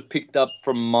probably would have picked up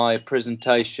from my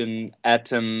presentation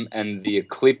Atom and the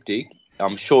ecliptic.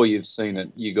 I'm sure you've seen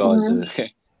it. You guys Mm-hmm. are,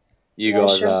 you Yeah,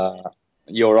 guys sure. are,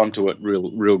 you're onto it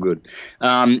real good.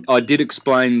 I did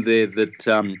explain there that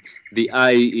the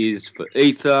A is for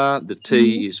ether, the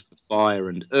T is for fire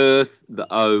and earth, the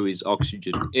O is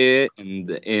oxygen, air, and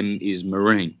the M is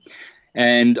marine.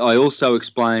 And I also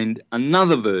explained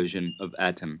another version of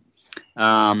atom,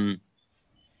 and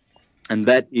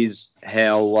that is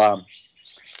how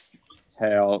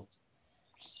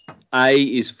A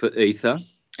is for ether,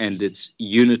 and it's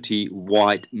unity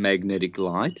white magnetic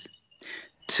light.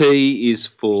 T is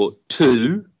for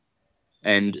two,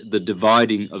 and the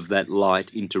dividing of that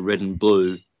light into red and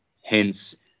blue.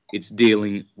 Hence, it's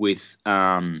dealing with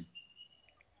the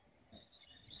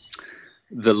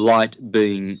light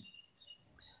being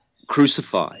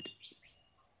crucified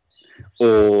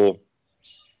or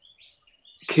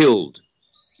killed.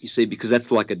 You see, because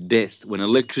that's like a death. When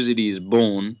electricity is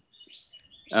born,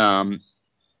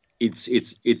 it's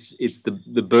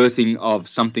the birthing of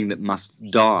something that must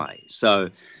die. So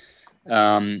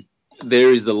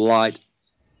there is the light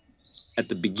at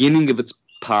the beginning of its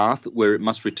path where it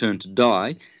must return to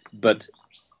die, but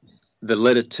the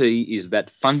letter T is that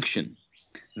function.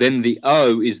 Then the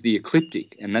O is the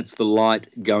ecliptic, and that's the light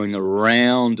going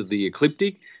around the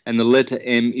ecliptic, and the letter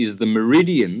M is the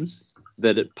meridians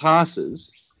that it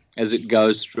passes as it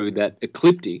goes through that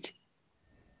ecliptic.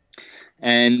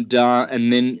 And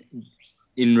then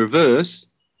in reverse,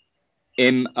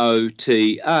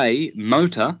 MOTA,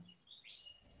 motor,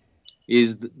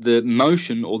 is the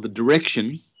motion or the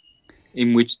direction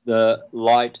in which the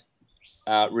light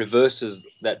reverses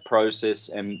that process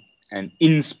and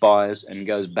inspires and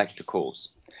goes back to course.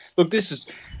 Look, this is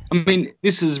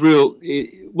real.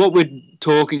 What we're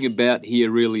talking about here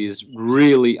really is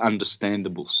really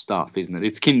understandable stuff, isn't it?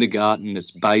 It's kindergarten,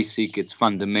 it's basic, it's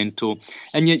fundamental,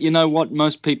 and yet, you know what?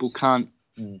 Most people can't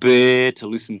bear to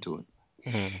listen to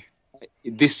it.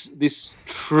 This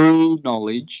true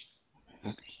knowledge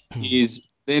is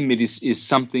them. It is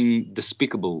something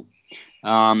despicable.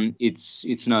 It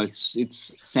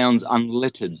sounds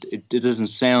unlettered. It doesn't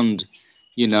sound,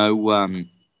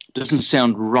 doesn't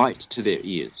sound right to their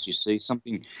ears. You see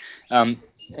something, and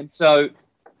so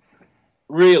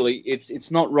really,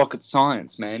 it's not rocket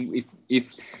science, man.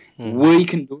 If we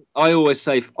can do it, I always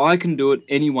say, if I can do it,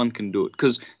 anyone can do it.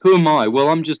 Because who am I? Well,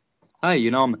 I'm just, hey,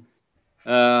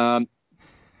 I'm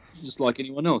just like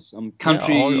anyone else. I'm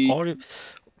country. Yeah,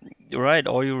 right.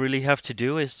 All you really have to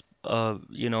do is,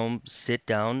 sit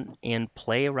down and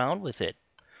play around with it.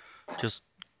 Just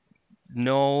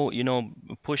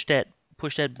push that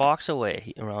box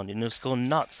away around and just go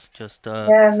nuts. Just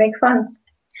Yeah, make fun.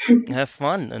 have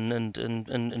fun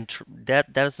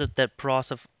that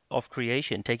process of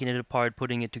creation, taking it apart,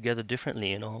 putting it together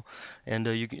differently, and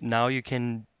you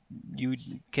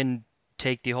can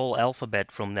take the whole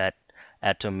alphabet from that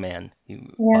atom man Yeah,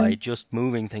 by just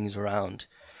moving things around.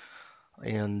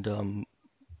 And the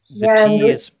yeah, and T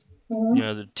is, mhm.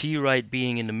 the T right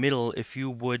being in the middle. If you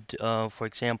would, for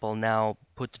example, now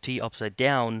put the T upside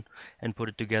down and put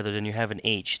it together, then you have an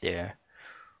H there.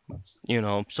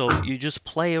 So you just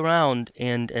play around,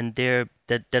 and there,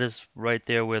 that is right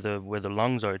there where the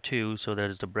lungs are too. So that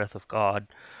is the breath of God,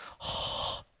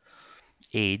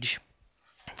 age.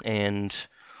 And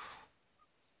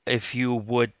if you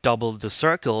would double the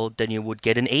circle, then you would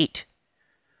get an 8,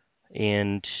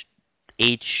 and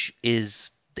H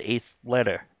is the 8th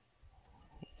letter,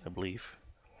 I believe.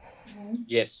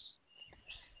 Yes,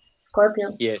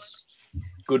 Scorpio. yes.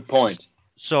 Good point.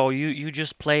 So you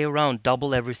just play around,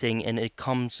 double everything, and it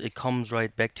comes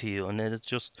right back to you, and then it's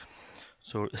just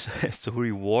so so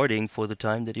rewarding for the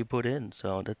time that you put in.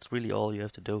 So that's really all you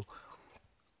have to do.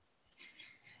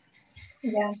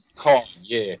 Yeah, Oh,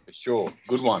 yeah, for sure.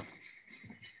 Good one.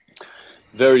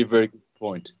 Very, very good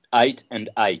point. 8 and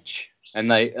H,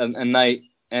 and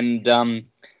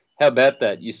how about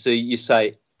that? You see, you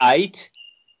say 8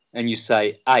 and you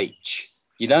say H.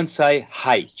 You don't say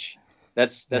H.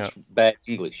 That's Yeah, bad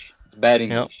English. It's bad yeah,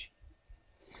 English.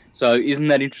 So isn't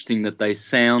that interesting that they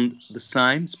sound the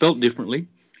same, spelt differently?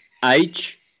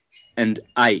 H and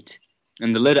 8,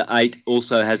 and the letter 8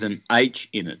 also has an H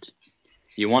in it.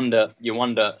 You wonder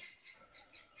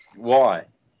why.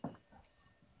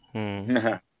 hmm,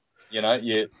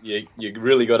 You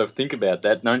really got to think about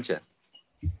that, don't you?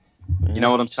 You yeah.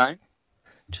 know what I'm saying?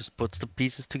 Just puts the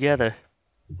pieces together.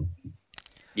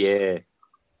 Yeah,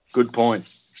 good point.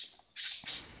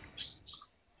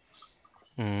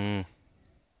 Hmm.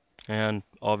 And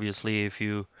obviously, if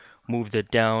you move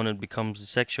that down, it becomes the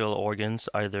sexual organs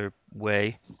either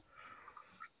way,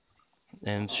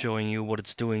 and showing you what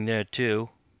it's doing there too.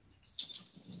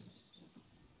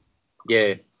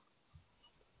 Yeah,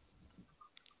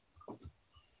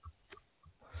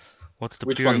 What's the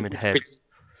Which pyramid one? head?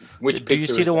 Which Do you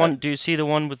picture see is the that? one? Do you see the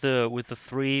one with the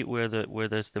three where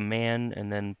there's the man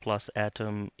and then plus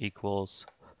atom equals,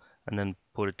 and then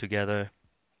put it together?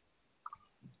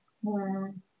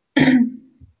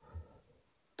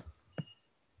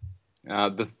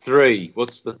 The three.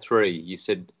 What's the three? You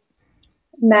said.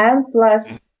 Man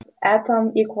plus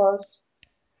atom equals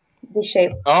the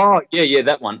shape. Oh, yeah,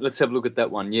 that one. Let's have a look at that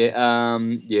one. Yeah,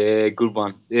 yeah, good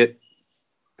one. Yeah,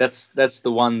 that's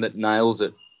the one that nails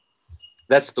it.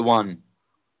 That's the one.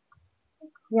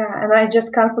 Yeah, and I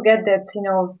just can't forget that,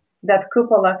 that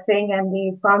cupola thing and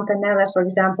the fontanella, for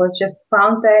example, it's just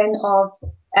fountain of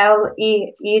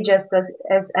LE just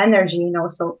as energy,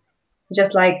 so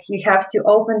just like you have to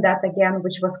open that again,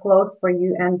 which was closed for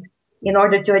you. And in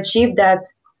order to achieve that,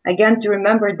 again, to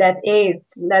remember that A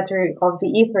letter of the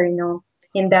ether, in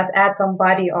that atom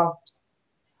body of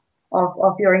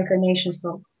your incarnation.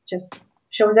 So just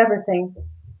shows everything.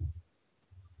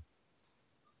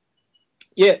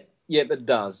 Yeah, it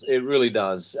does. It really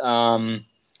does. And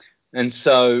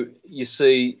so you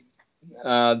see,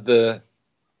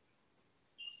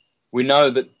 we know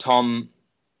that Tom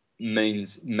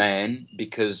means man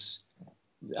because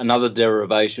another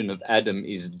derivation of Adam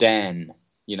is Dan.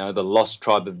 The lost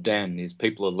tribe of Dan is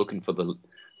people are looking for the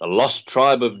lost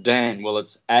tribe of Dan. Well,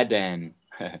 it's Adan,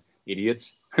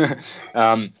 idiots.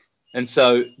 And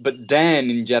so, but Dan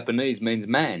in Japanese means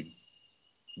man.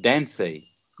 Dansei,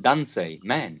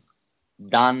 man.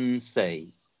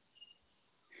 Dansei.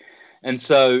 And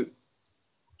so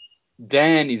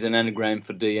Dan is an anagram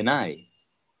for DNA.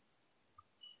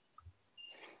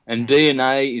 And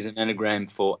DNA is an anagram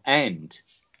for andros,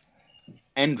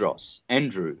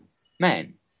 Andrew,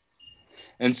 man.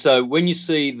 And so when you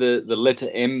see the letter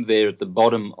M there at the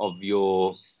bottom of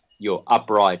your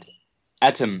upright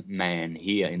atom man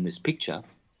here in this picture,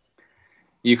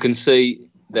 you can see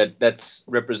that that's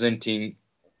representing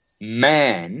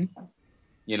man,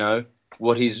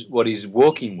 what he's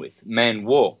walking with. Man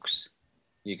walks.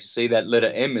 You can see that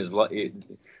letter M is like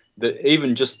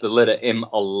even just the letter M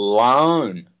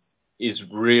alone is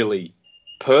really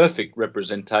perfect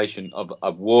representation of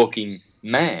a walking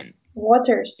man.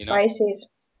 Waters, Pisces,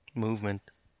 movement,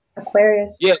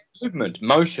 Aquarius. Yeah, movement,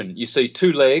 motion. You see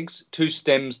two legs, two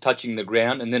stems touching the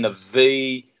ground, and then a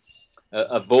V,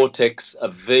 a vortex,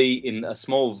 a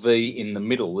small V in the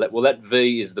middle. That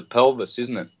V is the pelvis,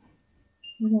 isn't it?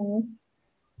 Mm-hmm.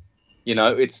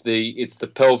 It's the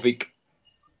pelvic.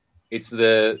 It's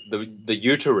the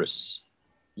uterus.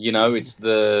 It's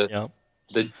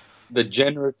the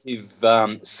generative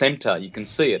center. You can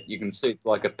see it. You can see it's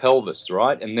like a pelvis,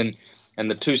 right? And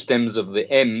the two stems of the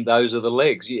M, those are the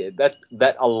legs. Yeah,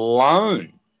 that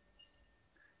alone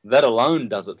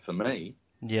does it for me.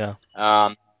 Yeah.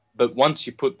 But once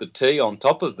you put the T on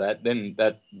top of that, then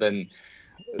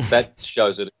that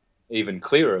shows it even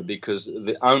clearer because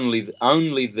only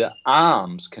the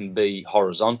arms can be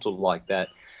horizontal like that.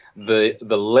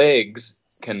 The legs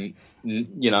can,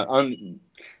 only,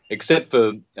 except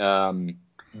for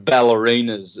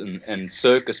ballerinas and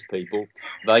circus people,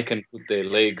 they can put their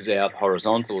legs out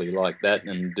horizontally like that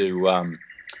and do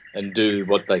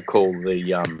what they call what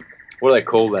do they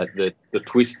call that, the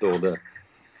twist or the.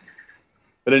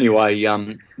 But anyway,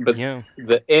 but Yeah.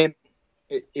 the M,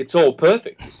 it's all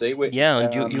perfect. You see, Yeah,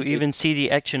 and you even see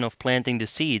the action of planting the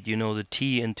seed. The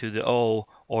T into the O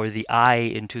or the I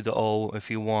into the O if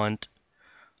you want.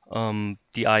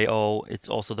 The IO. It's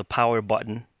also the power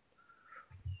button.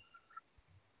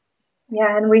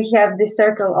 Yeah, and we have the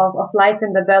circle of life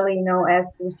in the belly,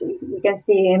 as you can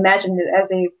see, imagine it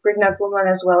as a pregnant woman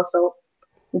as well. So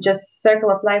just circle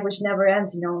of life which never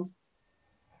ends,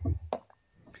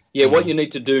 Yeah, what you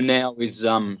need to do now is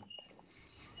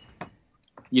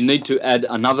you need to add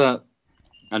another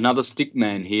stick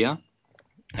man here,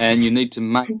 and you need to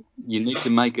make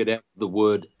it out of the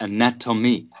word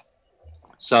anatomy.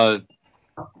 So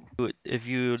if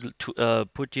you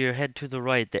put your head to the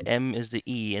right, the M is the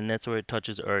E, and that's where it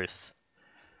touches Earth.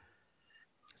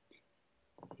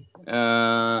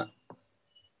 Oh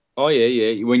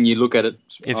yeah. When you look at it,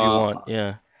 if you want,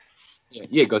 yeah.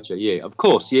 Yeah, gotcha. Yeah, of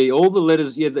course. Yeah, all the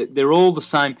letters. Yeah, they're all the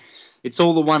same. It's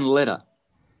all the one letter,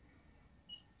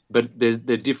 but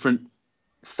they're different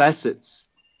facets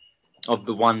of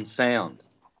the one sound.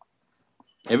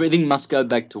 Everything must go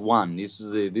back to one. This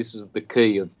is the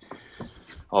key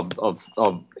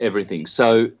of everything.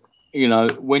 So,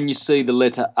 when you see the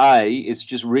letter A, it's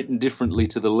just written differently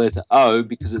to the letter O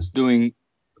because it's doing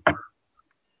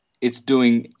its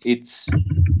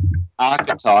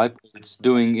archetype, it's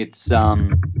doing its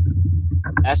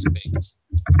aspect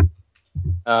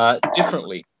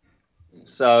differently.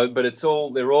 So, but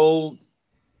they're all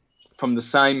from the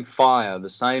same fire, the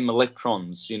same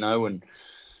electrons, you know,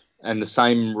 and the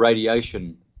same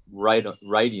radiation,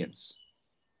 radiance.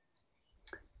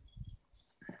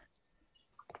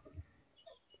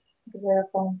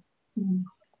 Beautiful. Mm.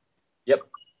 Yep.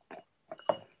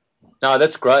 No,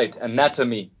 that's great.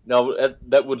 Anatomy. No,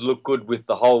 that would look good with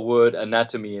the whole word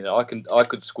anatomy, and I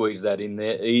could squeeze that in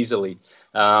there easily.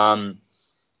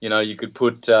 You know, you could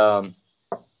put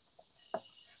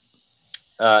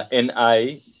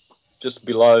NA just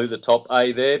below the top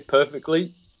A there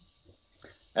perfectly,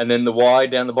 and then the Y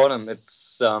down the bottom.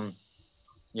 It's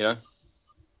you know,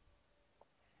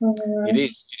 Mhm.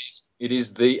 it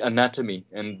is the anatomy,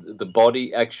 and the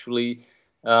body actually.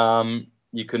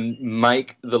 You can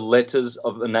make the letters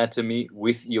of anatomy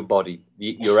with your body.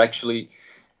 You're actually,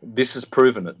 this has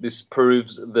proven it. This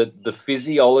proves that the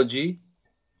physiology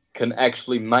can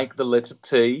actually make the letter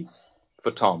T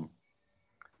for Tom.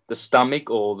 The stomach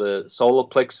or the solar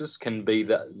plexus can be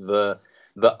the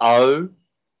O,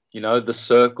 you know, the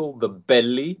circle, the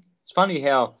belly. It's funny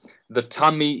how the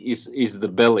tummy is the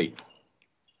belly.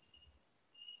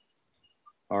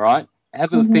 All right?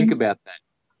 Have a think about that.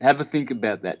 Have a think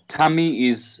about that. Tummy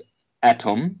is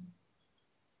atom,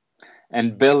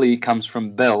 and belly comes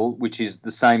from Bel, which is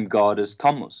the same god as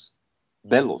Thomas.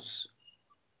 Belus.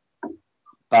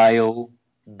 Bale,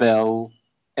 bell,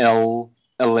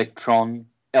 electron,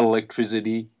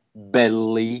 electricity,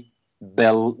 belly,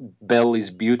 bell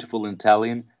is beautiful in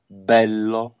Italian,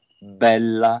 bello,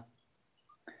 bella.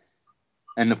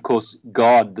 And of course,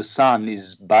 God, the sun,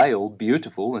 is Baal,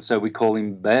 beautiful, and so we call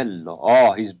him bello.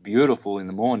 Oh, he's beautiful in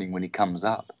the morning when he comes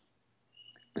up.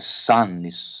 The sun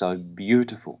is so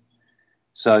beautiful.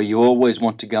 So you always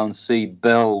want to go and see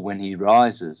Bel when he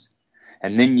rises.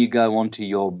 And then you go onto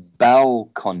your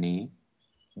balcony,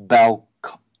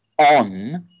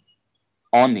 on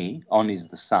is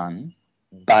the sun,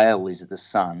 Baal is the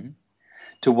sun,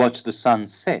 to watch the sun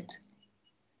set.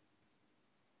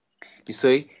 You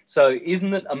see? So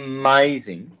isn't it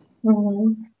amazing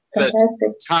Fantastic.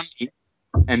 that tummy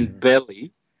and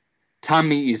belly,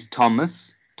 tummy is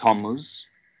Thomas,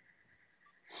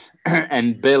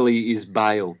 and belly is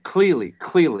Baal, clearly,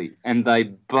 and they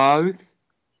both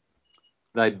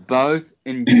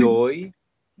enjoy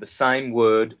the same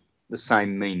word, the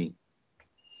same meaning.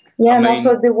 Yeah, and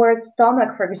also the word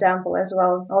stomach, for example, as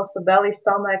well. Also belly,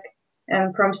 stomach,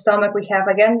 and from stomach we have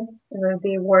again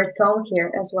the word tongue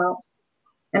here as well.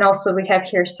 And also we have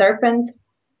here serpent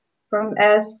from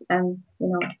S, and you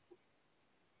know.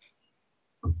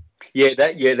 Yeah,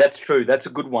 that's true. That's a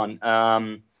good one.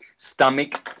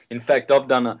 Stomach. In fact, I've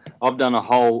done a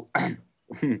whole.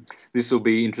 This will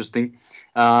be interesting.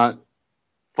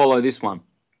 Follow this one.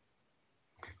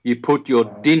 You put your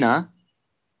dinner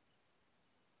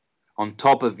on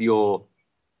top of your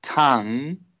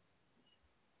tongue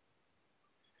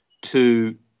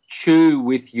to chew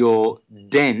with your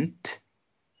dent.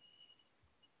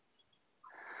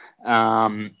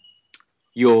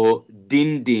 Your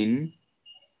din,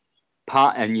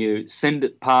 and you send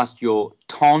it past your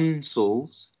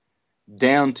tonsils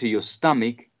down to your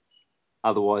stomach,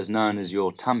 otherwise known as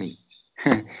your tummy.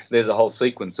 There's a whole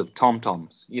sequence of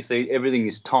tom-toms. You see, everything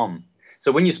is tom.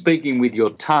 So when you're speaking with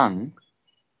your tongue,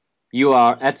 you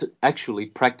are actually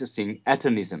practicing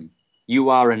atonism. You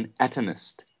are an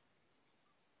atonist.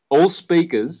 All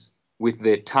speakers with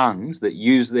their tongues, that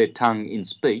use their tongue in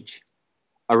speech,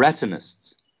 are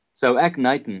atonists. So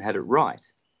Akhenaten had it right.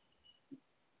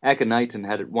 Akhenaten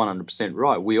had it 100%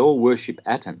 right. We all worship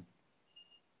Aton,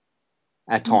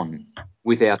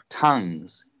 with our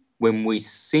tongues when we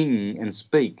sing and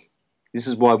speak. This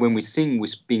is why when we sing,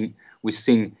 we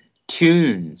sing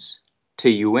tunes,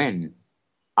 T-U-N,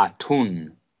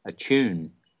 atun, a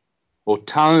tune, or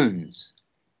tones,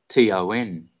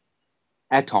 T-O-N,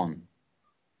 aton,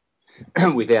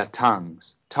 with our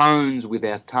tongues, tones with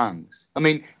our tongues. I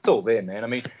mean, it's all there, man. I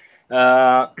mean,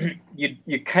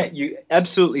 you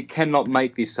absolutely cannot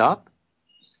make this up.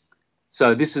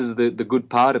 So this is the good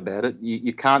part about it.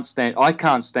 I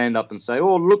can't stand up and say,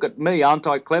 oh, look at me, aren't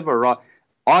I clever?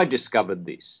 I discovered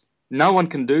this. No one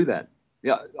can do that.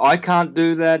 Yeah, I can't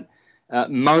do that.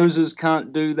 Moses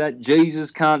can't do that. Jesus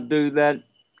can't do that.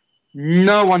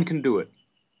 No one can do it.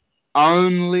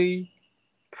 Only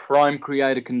Prime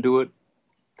Creator can do it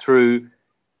through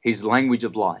his language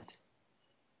of light.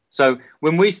 So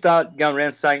when we start going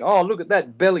around saying, oh, look at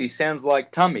that belly, sounds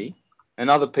like tummy, and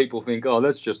other people think, oh,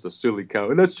 that's just a silly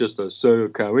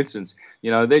coincidence.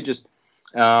 You know, they're just,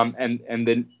 and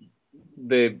then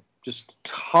they're just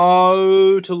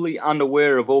totally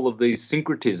unaware of all of these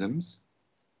syncretisms.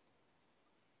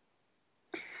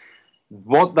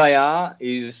 What they are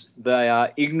is they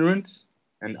are ignorant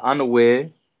and unaware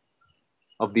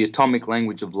of the atomic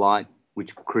language of light,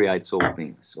 which creates all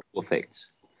things, all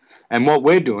effects. And what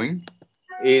we're doing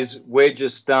is we're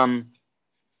just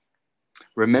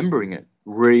remembering it.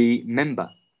 Remember.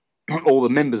 All the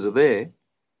members are there,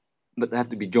 but they have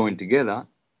to be joined together,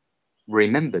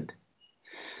 remembered.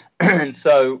 And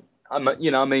so, I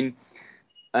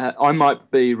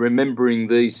might be remembering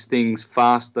these things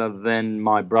faster than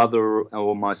my brother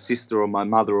or my sister or my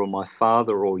mother or my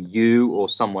father or you or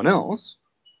someone else.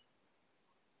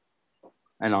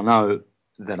 And I know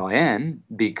that I am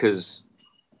because,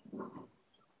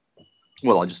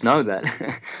 well, I just know that.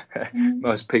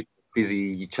 Most people are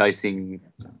busy chasing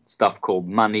stuff called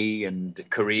money and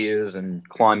careers and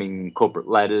climbing corporate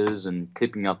ladders and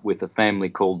keeping up with a family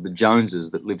called the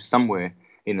Joneses that lives somewhere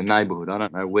in the neighbourhood. I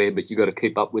don't know where, but you've got to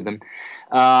keep up with them.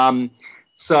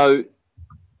 So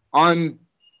I'm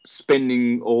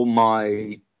spending all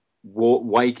my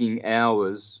waking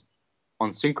hours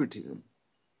on syncretism,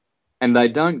 and they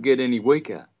don't get any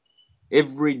weaker.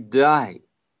 Every day,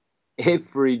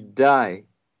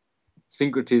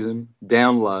 syncretism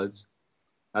downloads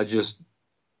are just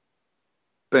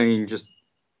being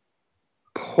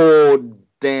poured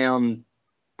down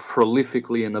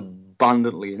prolifically and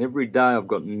abundantly. And every day I've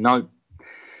got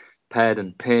notepad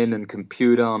and pen and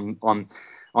computer.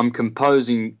 I'm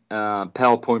composing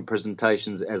PowerPoint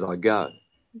presentations as I go.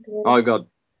 Okay.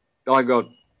 I got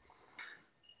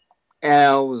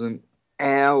hours and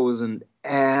hours and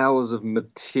hours of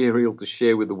material to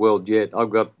share with the world yet. I've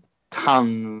got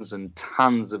tons and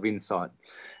tons of insight.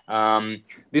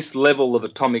 This level of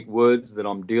atomic words that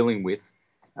I'm dealing with,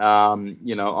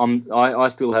 I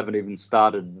still haven't even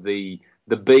started the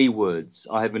B words.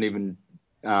 I haven't even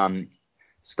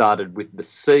started with the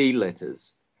C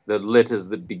letters, the letters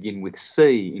that begin with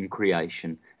C in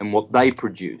creation and what they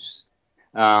produce.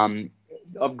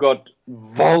 I've got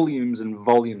volumes and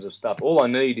volumes of stuff. All I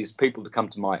need is people to come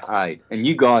to my aid. And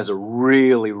you guys are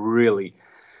really, really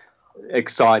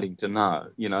exciting to know,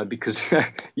 because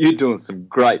you're doing some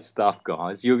great stuff,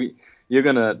 guys. You're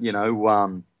going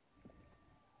to,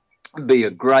 be a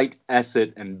great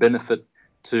asset and benefit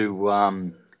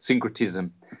to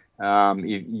syncretism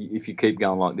if you keep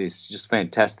going like this. Just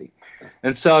fantastic.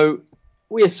 And so,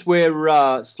 yes,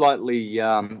 we're slightly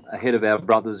ahead of our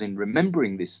brothers in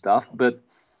remembering this stuff, but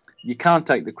you can't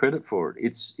take the credit for it.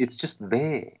 It's just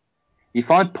there.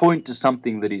 If I point to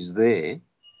something that is there,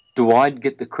 do I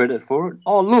get the credit for it?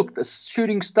 Oh, look, the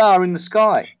shooting star in the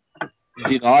sky.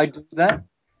 Did I do that?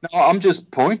 No, I'm just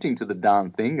pointing to the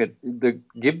darn thing.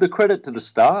 Give the credit to the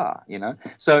star,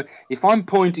 So if I'm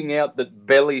pointing out that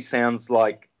belly sounds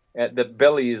like, that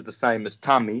belly is the same as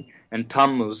tummy, and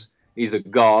Tammuz is a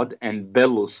god, and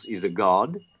Belus is a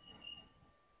god,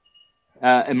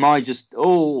 am I just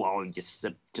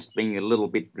being a little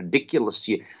bit ridiculous?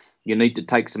 You need to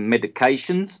take some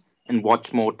medications and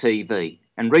watch more TV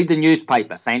and read the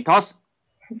newspaper, Santos.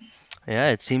 Yeah,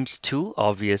 it seems too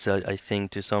obvious, I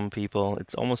think, to some people.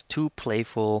 It's almost too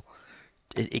playful.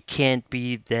 It can't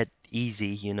be that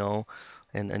easy, and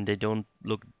they don't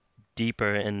look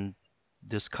deeper and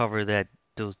discover that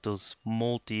those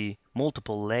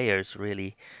multiple layers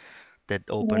really that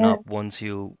open Yeah. up once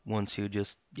you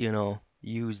just,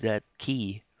 use that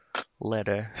key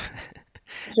letter.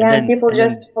 Yeah, and people And then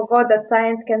just forgot that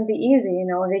science can be easy.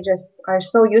 They just are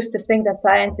so used to think that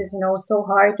science is, so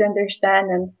hard to understand.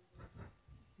 And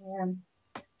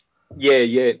yeah.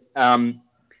 Yeah.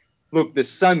 Look, there's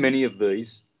so many of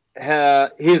these.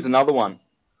 Here's another one.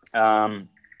 Are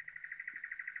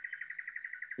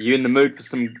you in the mood for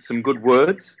some good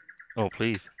words? Oh,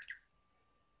 please.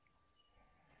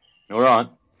 All right.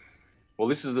 Well,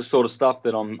 this is the sort of stuff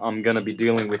that I'm going to be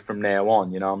dealing with from now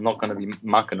on. I'm not going to be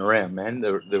mucking around, man.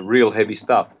 The real heavy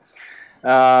stuff.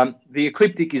 The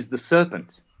ecliptic is the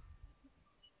serpent.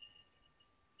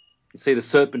 You see the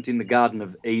serpent in the Garden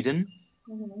of Eden?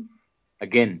 Mhm.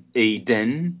 Again,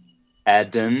 Eden,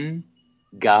 Adam,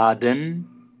 garden,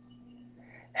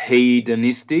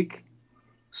 hedonistic,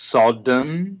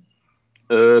 Sodom,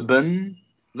 urban.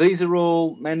 These are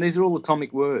all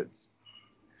atomic words.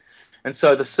 And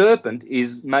so the serpent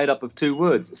is made up of two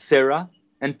words, Sera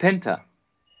and Penta,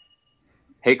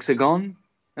 hexagon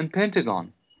and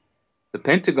pentagon. The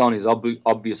pentagon is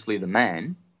obviously the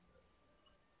man,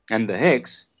 and the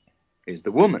hex is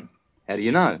the woman. How do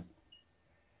you know?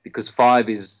 Because 5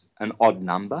 is an odd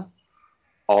number.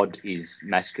 Odd is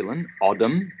masculine,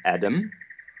 Adam,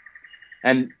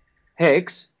 and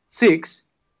hex, 6,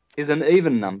 is an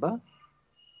even number,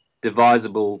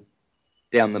 divisible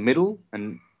down the middle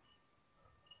and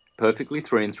perfectly,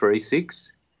 3 and 3,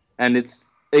 6, and it's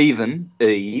even,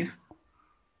 Eve,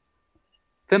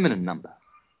 feminine number.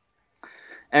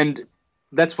 And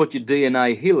that's what your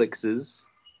DNA helixes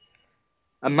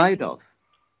are made of.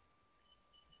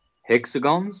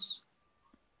 Hexagons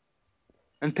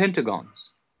and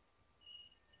pentagons.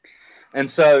 And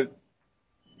so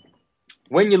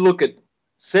when you look at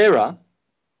Sarah,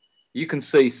 you can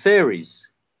see Ceres,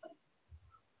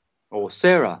 or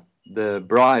Sarah, the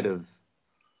bride of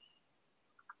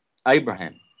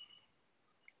Abraham.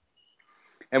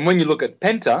 And when you look at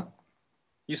Penta,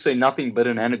 you see nothing but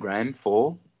an anagram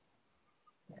for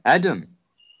Adam,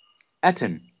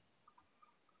 Aten.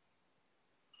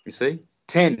 You see?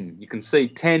 10. You can see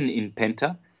 10 in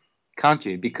Penta, can't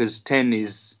you? Because 10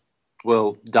 is,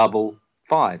 well, double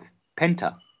 5.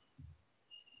 Penta.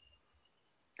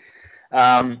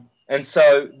 And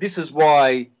so this is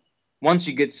why once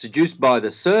you get seduced by the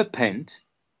serpent,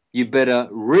 you better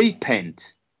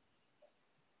repent.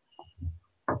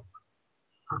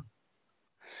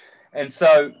 And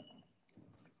so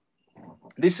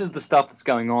this is the stuff that's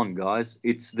going on, guys.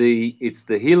 It's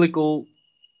the helical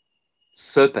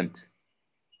serpent.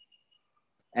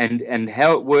 And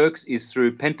how it works is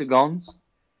through pentagons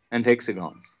and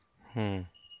hexagons.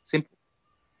 Simple.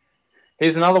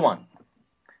 Here's another one.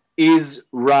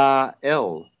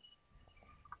 Israel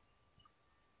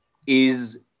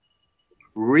is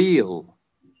real.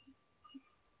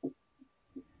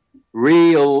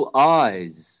 Real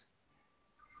eyes.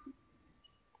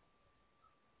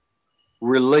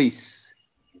 Release.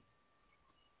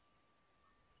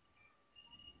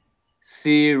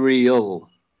 Cereal.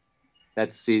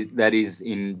 That is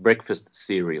in breakfast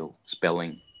cereal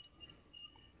spelling.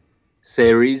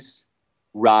 Ceres,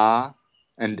 Ra,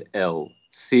 and L.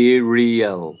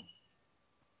 Cereal.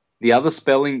 The other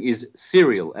spelling is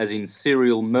serial, as in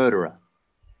serial murderer.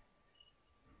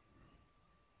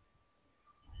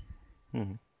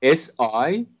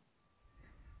 S-I,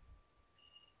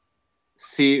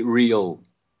 serial.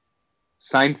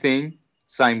 Same thing,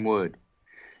 same word.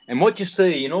 And what you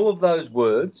see in all of those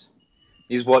words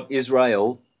is what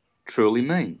Israel truly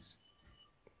means.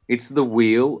 It's the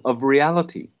wheel of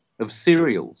reality, of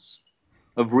serials,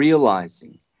 of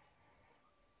realizing,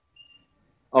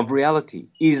 of reality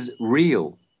is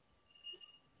real.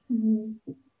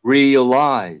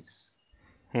 Realize.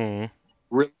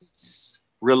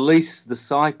 Release the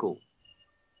cycle.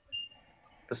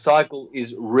 The cycle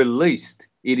is released.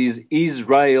 It is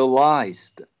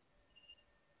Israelized.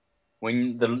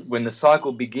 When the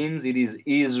cycle begins, it is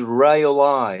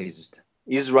Israelized.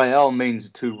 Israel means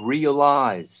to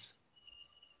realize,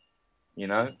 you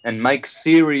know, and make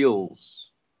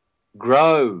cereals,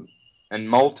 grow and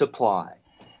multiply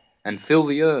and fill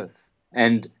the earth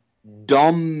and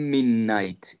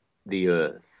dominate the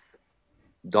earth.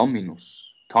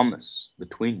 Dominus, Thomas, the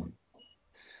twin.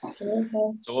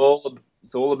 It's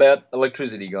all about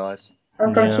electricity, guys.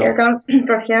 And from here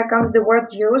comes the word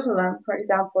Jerusalem, for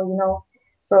example, you know.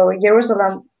 So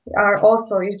Jerusalem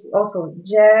is also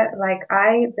Je, like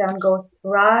I, then goes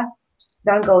Ra,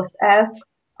 then goes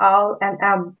S, Al, and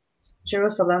M.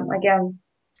 Jerusalem again.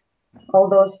 All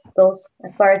those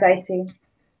as far as I see.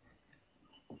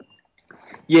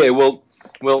 Yeah, well,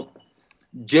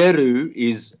 Jeru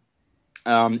is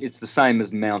it's the same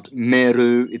as Mount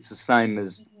Meru. It's the same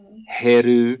as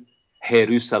Heru,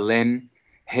 Jerusalem.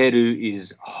 Heru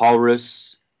is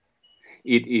Horus.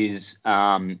 It is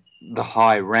the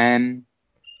high ram.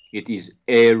 It is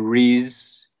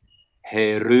Eris,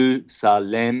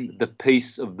 Jerusalem, the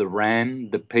peace of the ram,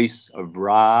 the peace of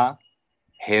Ra,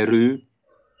 Heru.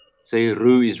 See,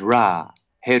 Ru is Ra,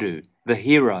 Heru, the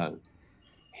hero,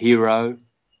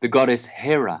 the goddess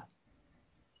Hera.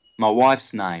 My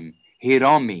wife's name,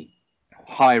 Hiromi,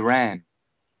 high ram.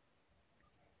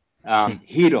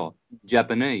 Hiro,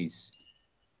 Japanese.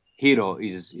 Hiro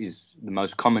is the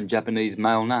most common Japanese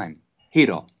male name.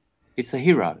 Hiro. It's a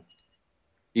hero.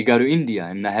 You go to India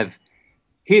and they have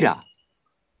Hira.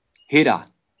 Hira,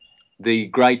 the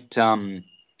great Indian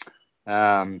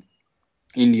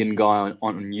guy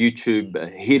on YouTube,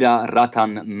 Hira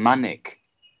Ratan Manek,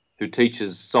 who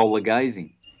teaches solar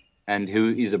gazing and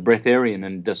who is a breatharian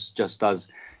and just does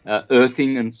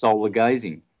earthing and solar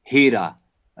gazing. Hira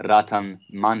Ratan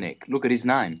Manek. Look at his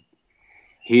name.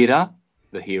 Hira,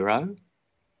 the hero.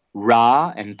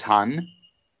 Ra and Tan.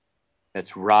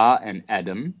 That's Ra and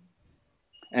Adam.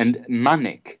 And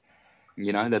Manek.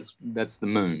 You know, that's the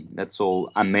moon. That's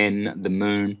all. Amen, the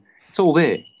moon. It's all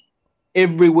there.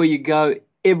 Everywhere you go,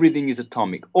 everything is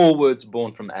atomic. All words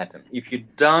born from atom. If you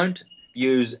don't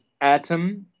use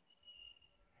atom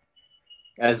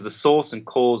as the source and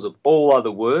cause of all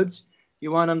other words,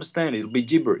 you won't understand it. It'll be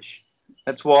gibberish.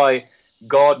 That's why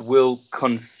God will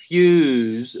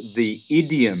confuse the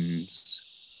idioms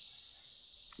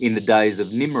in the days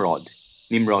of Nimrod.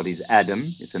 Nimrod is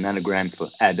Adam, it's an anagram for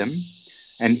Adam,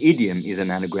 and idiom is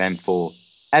an anagram for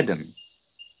Adam,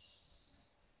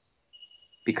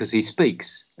 because he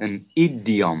speaks an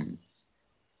idiom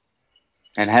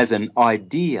and has an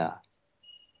idea.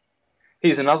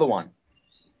 Here's another one.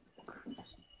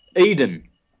 Eden.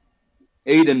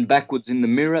 Eden backwards in the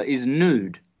mirror is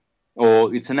nude,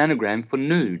 or it's an anagram for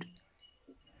nude.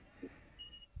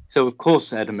 So, of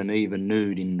course, Adam and Eve are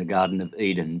nude in the Garden of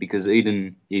Eden, because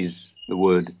Eden is the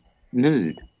word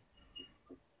nude.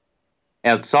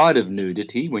 Outside of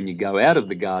nudity, when you go out of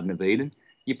the Garden of Eden,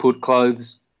 you put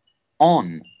clothes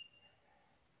on.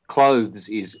 Clothes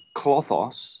is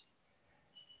Klothos,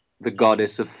 the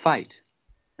goddess of fate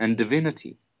and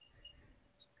divinity.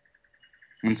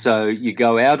 And so you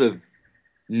go out of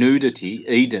nudity,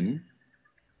 Eden,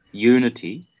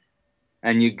 unity,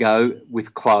 and you go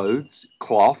with clothes,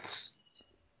 cloths,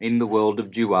 in the world of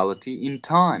duality, in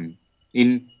time,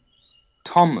 in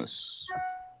Thomas,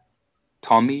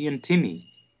 Tommy and Timmy,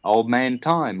 old man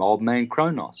time, old man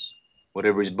Chronos.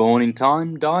 Whatever is born in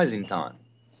time dies in time.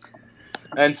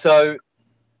 And so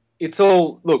it's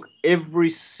all, look, every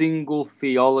single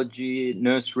theology,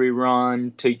 nursery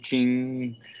rhyme,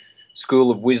 teaching,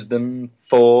 school of wisdom,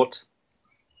 thought,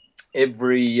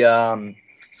 every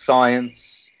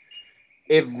science,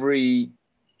 every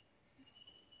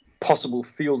possible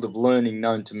field of learning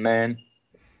known to man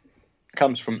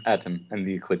comes from atom and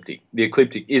the ecliptic. The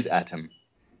ecliptic is atom.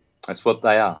 That's what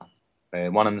they are.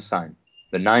 They're one and the same.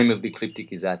 The name of the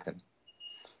ecliptic is atom.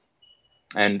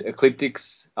 And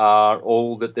ecliptics are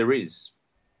all that there is.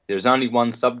 There's only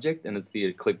one subject, and it's the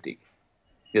ecliptic.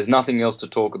 There's nothing else to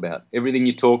talk about. Everything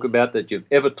you talk about that you've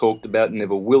ever talked about and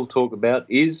never will talk about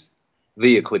is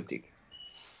the ecliptic.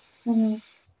 Mm-hmm.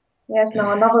 Yes,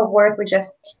 now another word we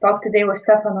just talked today with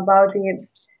Stefan about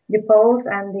the poles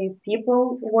and the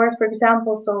people word, for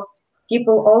example. So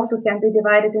people also can be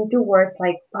divided into words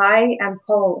like pi and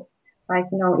pole, like,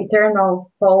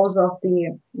 eternal poles of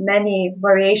the many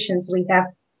variations we have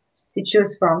to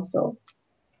choose from. So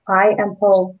pi and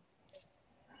pole.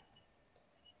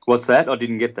 What's that? I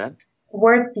didn't get that.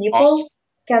 Word people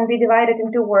can be divided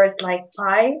into words like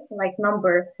pi, like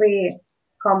number 3,14,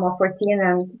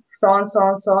 and so on, so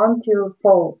on, so on, to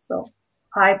pole. So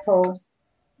pi pole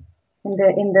in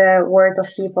the word of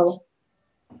people.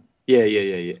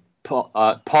 Yeah.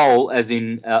 Pole, as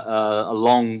in a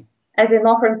long. As in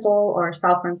northern pole or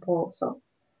southern pole. So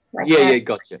like that. Yeah,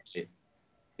 gotcha.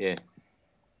 Yeah.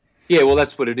 Well,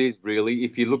 that's what it is, really.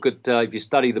 If you look at, if you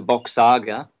study the Box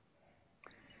Saga,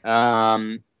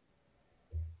 the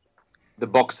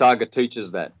Box Saga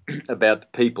teaches that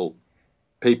about people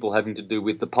having to do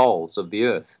with the poles of the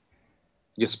Earth.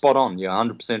 You're spot on. You're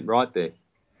 100% right there.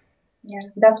 Yeah,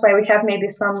 that's why we have maybe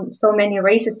so many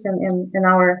races in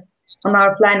our on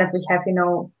our planet. We have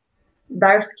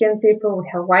dark skinned people, we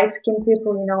have white skinned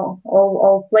people,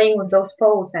 all playing with those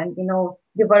poles, and the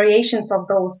variations of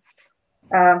those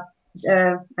I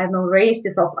don't know,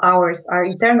 races of ours are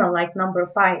eternal, like number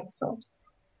 5. So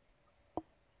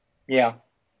yeah.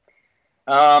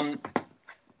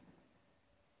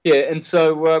 Yeah, and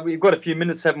so we've got a few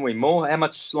minutes, haven't we? More? How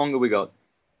much longer we got?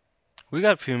 We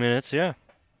got a few minutes, yeah.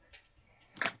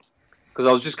 Because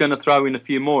I was just going to throw in a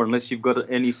few more, unless you've got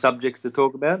any subjects to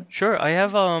talk about. Sure, I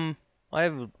have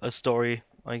a story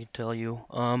I can tell you.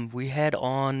 We had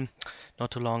on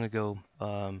not too long ago,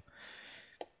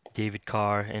 David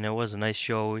Carr, and it was a nice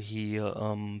show. We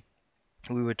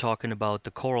were talking about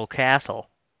the Coral Castle.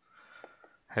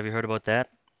 Have you heard about that?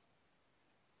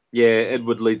 Yeah,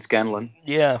 Edward Leeds Scanlon.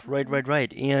 Yeah,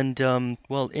 right. And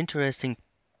well, interesting.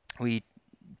 We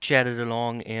chatted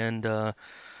along, and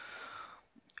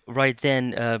right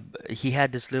then, he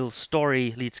had this little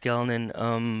story, Leeds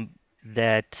Scanlon,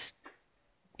 that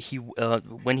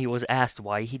when he was asked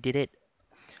why he did it,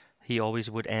 he always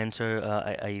would answer,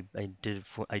 I did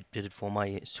it for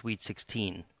my sweet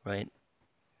 16, right?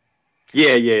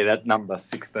 Yeah, that number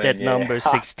 16. That Yeah. number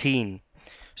 16.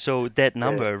 So that Yeah.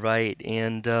 number, right?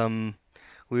 And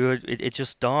it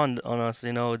just dawned on us,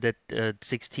 that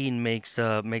 16 makes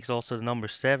also the number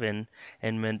 7,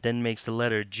 and then makes the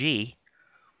letter G,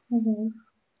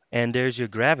 and there's your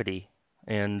gravity,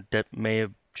 and that may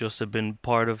have just have been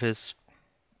part of his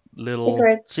little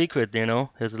secret,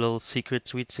 his little secret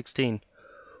sweet 16.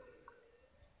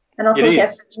 And also we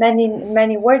have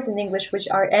many words in English which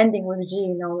are ending with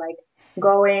G, like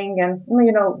going, and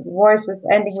words with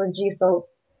ending with G. So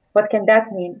what can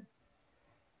that mean?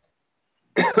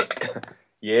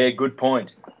 Yeah, good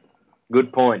point.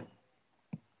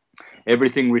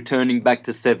 Everything returning back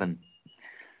to 7.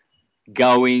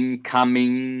 Going,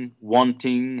 coming,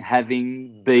 wanting,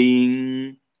 having,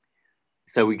 being.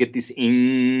 So we get this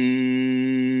ing.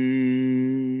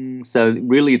 So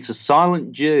really it's a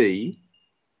silent G.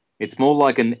 It's more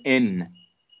like an N,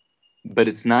 but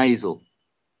it's nasal.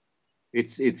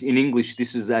 It's in English,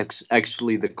 this is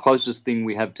actually the closest thing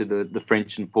we have to the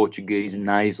French and Portuguese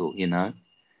nasal, you know.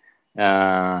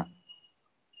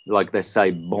 Like they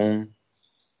say bon,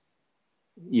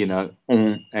 you know,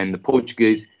 on, and the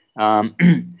Portuguese,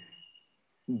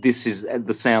 this is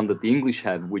the sound that the English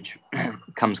have, which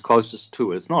comes closest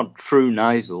to it. It's not true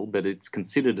nasal, but it's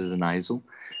considered as a nasal.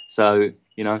 So,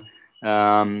 you know,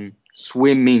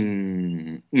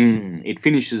 swimming, it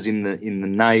finishes in the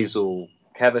nasal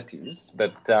cavities,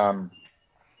 but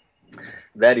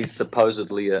that is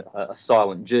supposedly a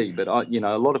silent G. But you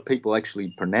know, a lot of people actually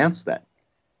pronounce that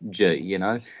G. You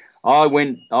know, I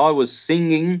was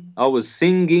singing.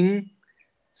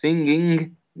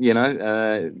 You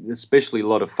know, especially a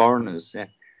lot of foreigners. Yeah.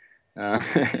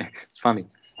 It's funny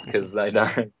because they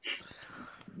don't.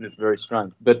 It's very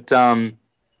strange. But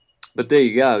there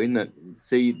you go, isn't it?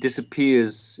 See, it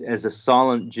disappears as a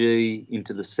silent G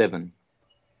into the 7.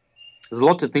 There's a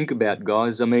lot to think about,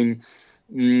 guys. I mean,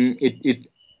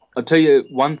 I'll tell you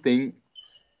one thing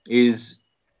is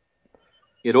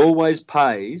it always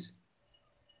pays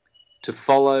to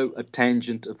follow a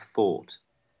tangent of thought.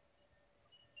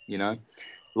 You know,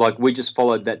 like we just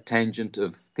followed that tangent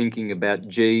of thinking about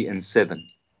G and 7.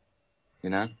 You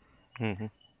know, the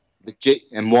G,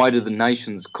 and why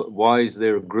is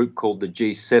there a group called the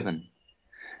G7?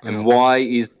 And why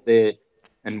is there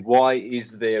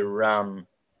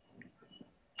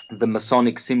the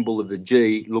Masonic symbol of the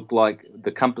G look like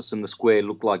the compass and the square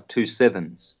look like 2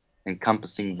 7s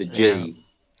encompassing the G? Yeah.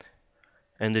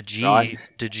 And the Right?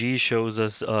 G shows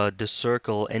us the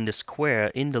circle and the square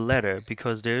in the letter,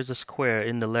 because there's a square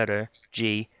in the letter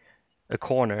G, a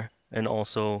corner, and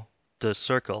also the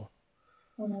circle.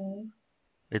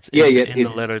 It's in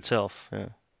the letter itself. Yeah.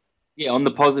 Yeah, on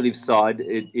the positive side,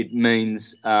 it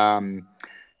means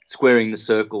squaring the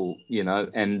circle, you know,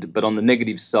 but on the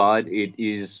negative side, it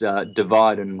is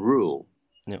divide and rule.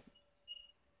 Yeah.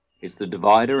 It's the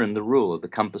divider and the ruler, the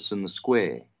compass and the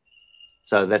square.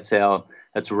 So that's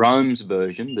Rome's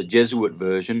version, the Jesuit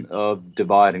version of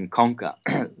divide and conquer.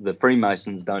 The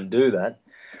Freemasons don't do that.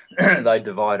 They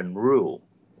divide and rule.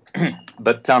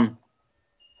 But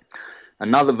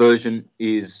another version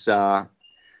is the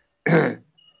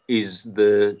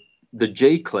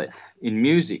G clef in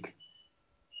music.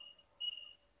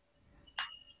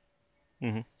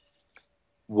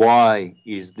 Why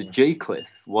is the G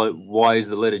clef? Why is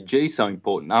the letter G so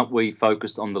important? Aren't we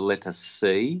focused on the letter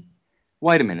C?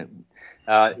 Wait a minute.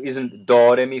 Isn't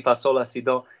do, re, mi, fa, sol, la, si,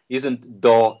 do, isn't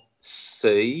do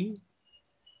C?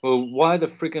 Well, why the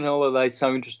freaking hell are they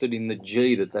so interested in the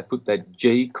G that they put that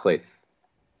G clef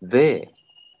there?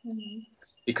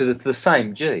 Because it's the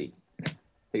same G.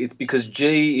 It's because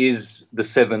G is the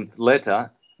 7th letter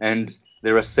and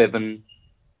there are 7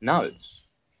 notes.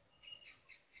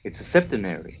 It's a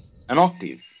septenary, an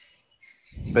octave,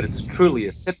 but it's truly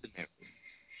a septenary.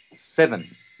 7,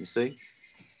 you see?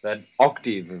 That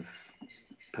octave of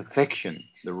perfection,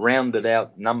 the rounded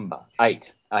out number,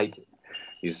 8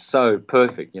 is so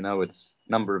perfect, you know, it's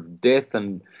number of death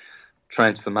and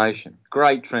transformation,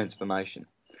 great transformation.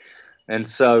 And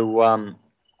so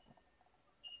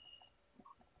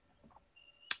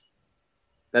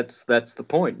that's the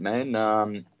point,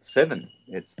 man. 7,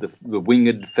 it's the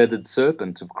winged feathered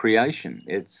serpent of creation.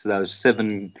 It's those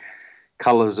 7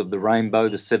 colors of the rainbow,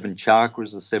 the 7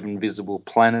 chakras, the 7 visible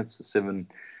planets, the 7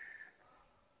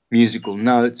 musical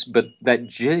notes. But that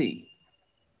G,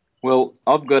 well,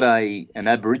 I've got an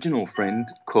Aboriginal friend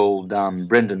called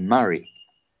Brendan Murray,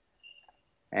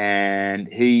 and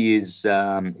he's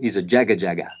a Jagga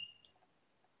Jagga,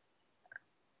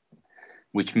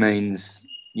 which means,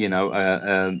 you know,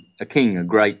 a king, a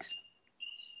great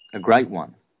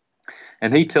one.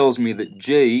 And he tells me that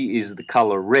G is the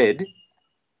color red,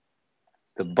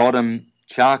 the bottom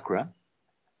chakra,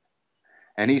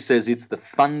 and he says it's the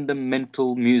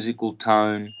fundamental musical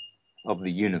tone of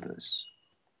the universe.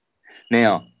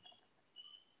 Now,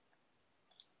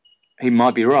 he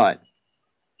might be right,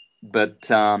 but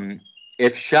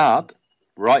F sharp,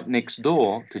 right next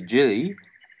door to G,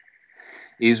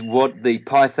 is what the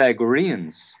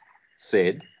Pythagoreans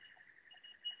said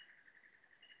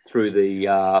through the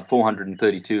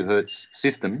 432 hertz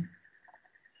system.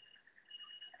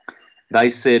 They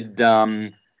said,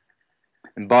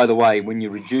 and by the way, when you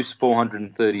reduce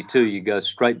 432, you go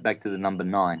straight back to the number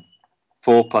 9.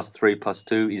 4 plus 3 plus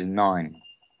 2 is 9.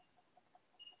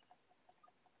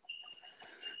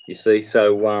 You see,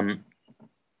 so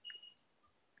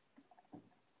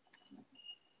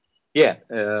yeah,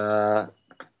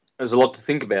 there's a lot to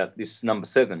think about this number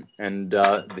 7 and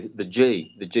the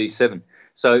G7.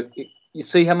 So you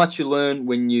see how much you learn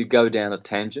when you go down a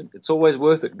tangent. It's always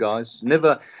worth it, guys.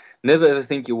 Never ever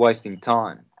think you're wasting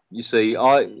time. You see,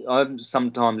 I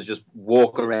sometimes just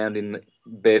walk around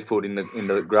barefoot in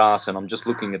the grass, and I'm just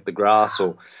looking at the grass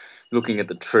or looking at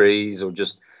the trees or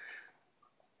just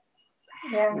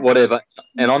whatever,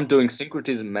 and I'm doing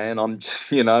syncretism, man. I'm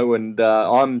and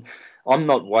I'm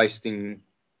not wasting.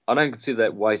 I don't consider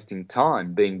that wasting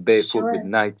time being barefoot with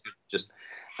nature. Just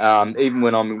even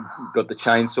when I'm got the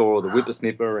chainsaw or the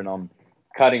whippersnipper and I'm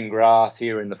cutting grass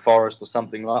here in the forest or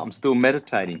something like, I'm still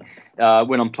meditating.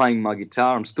 When I'm playing my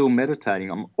guitar, I'm still meditating.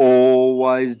 I'm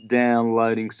always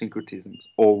downloading syncretisms.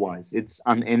 Always, it's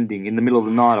unending. In the middle of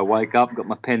the night, I wake up, got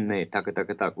my pen there, tuck,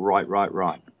 right.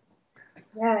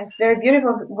 Yeah, it's very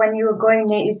beautiful. When you're going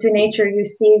to nature, you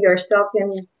see yourself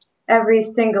in every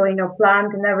single,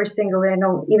 plant, and every single,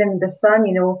 even the sun,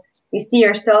 you see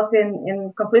yourself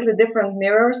in completely different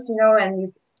mirrors, and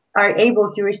you are able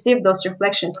to receive those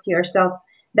reflections to yourself.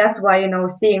 That's why,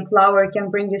 seeing flower can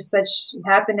bring you such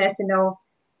happiness,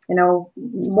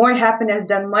 more happiness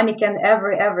than money can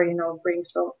ever, bring.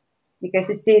 So, because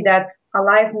you see that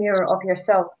alive mirror of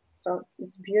yourself. So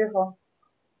it's beautiful.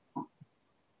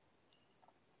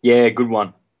 Yeah, good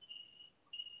one.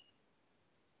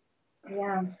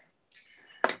 Yeah.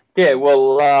 Yeah,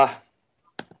 well,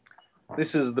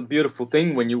 this is the beautiful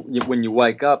thing when you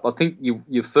wake up. I think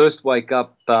you first wake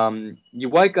up. You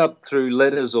wake up through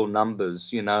letters or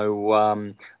numbers. A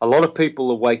lot of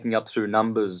people are waking up through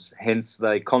numbers. Hence,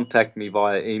 they contact me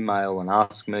via email and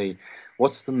ask me,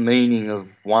 "What's the meaning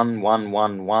of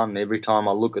 1111?" Every time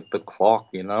I look at the clock,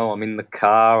 I'm in the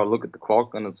car. I look at the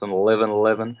clock and it's an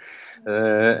 11:11,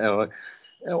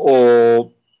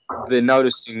 or they're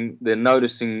noticing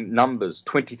numbers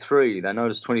 23. They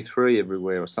notice 23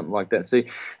 everywhere or something like that. See,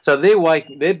 so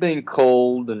they're being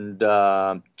called and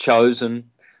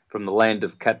chosen from the land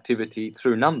of captivity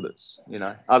through numbers.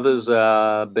 Others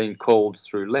are being called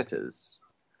through letters.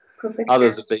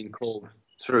 Others are being called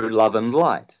through love and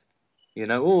light.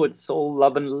 Oh, it's all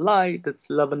love and light. It's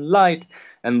love and light,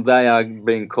 and they are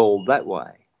being called that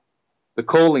way. The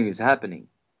calling is happening,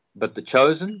 but the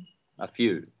chosen are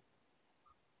few.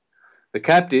 The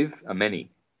captive are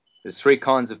many. There's 3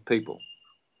 kinds of people.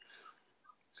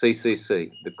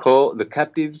 CCC. The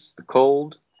captives, the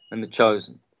called, and the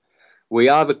chosen. We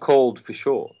are the called for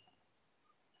sure.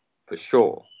 For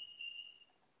sure.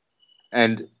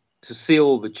 And to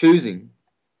seal the choosing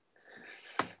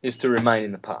is to remain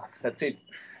in the path. That's it.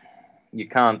 You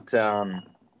can't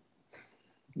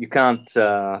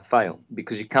fail,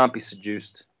 because you can't be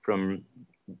seduced from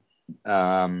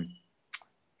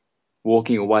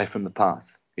walking away from the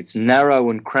path. It's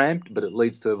narrow and cramped, but it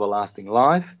leads to everlasting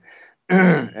life.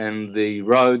 And the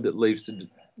road that leads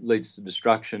to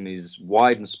destruction is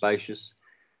wide and spacious,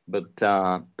 but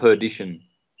perdition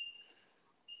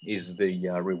is the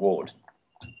reward.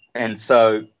 And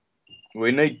so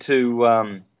we need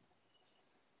to,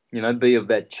 be of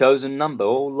that chosen number.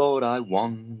 Oh, Lord, I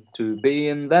want to be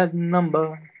in that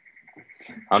number.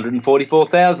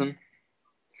 144,000.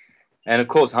 And, of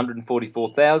course,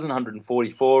 144,000,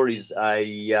 144 is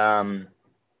a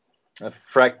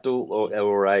fractal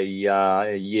or a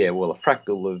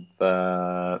fractal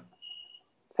of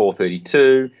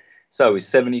 432. So is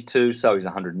 72. So is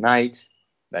 108.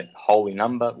 That holy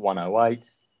number, 108.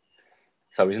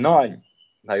 So is 9.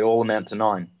 They all amount to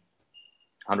 9.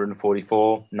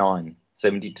 144, 9.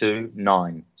 72,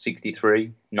 9.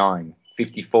 63, 9.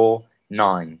 54,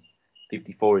 9.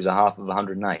 54 is a half of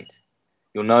 108.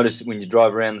 You'll notice when you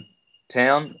drive around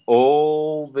town,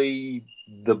 all the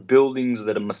buildings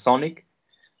that are Masonic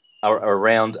are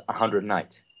around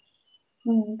 108,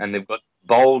 and they've got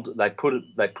bold. They put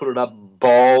it up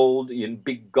bold in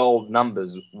big gold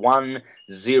numbers,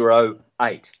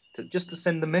 108, just to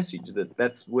send the message that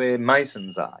that's where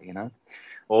Masons are,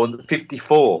 or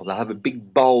 54. They have a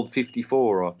big bold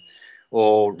 54,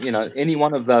 or any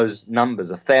one of those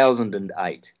numbers,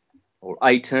 1,008 or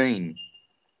 18.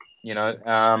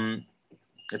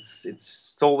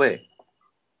 It's all there.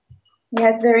 Yeah,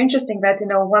 it's very interesting that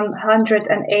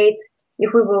 108.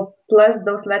 If we will plus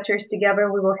those letters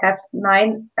together, we will have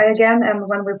 9 again, and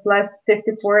when we plus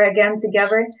 54 again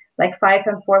together, like 5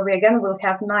 and 4, we again will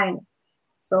have 9.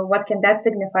 So what can that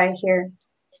signify here?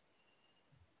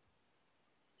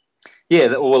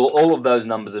 Yeah, well, all of those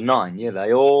numbers are 9. Yeah,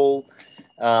 they all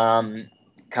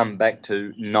come back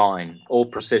to 9. All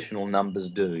processional numbers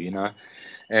do,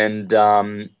 and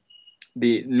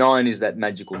the 9 is that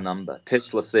magical number.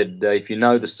 Tesla said, if you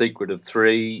know the secret of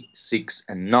 3, 6,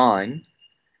 and 9,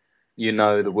 you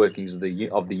know the workings of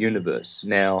the universe.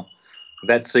 Now,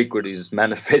 that secret is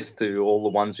manifest to all the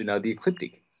ones who know the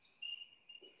ecliptic.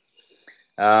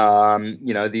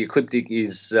 You know, the ecliptic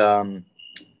is the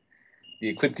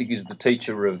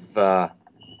teacher of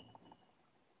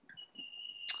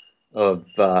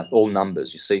all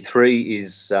numbers. You see, 3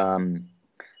 is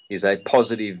a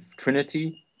positive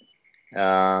trinity.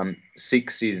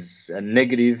 6 is a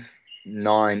negative.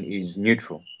 9 is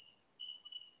neutral.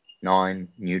 9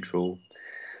 neutral,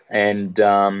 and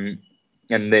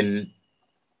then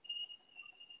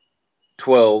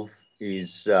 12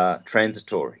 is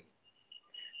transitory.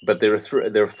 But there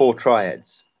are 4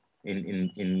 triads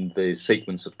in the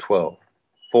sequence of 12.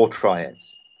 4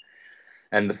 triads.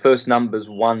 And the first numbers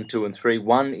 1, 2, and 3.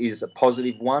 1 is a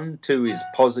positive 1, 2 is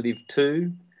positive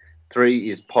 2, 3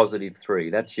 is positive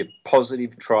 3. That's your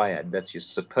positive triad. That's your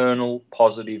supernal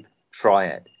positive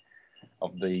triad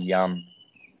of the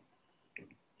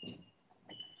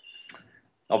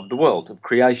world, of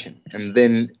creation. And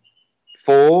then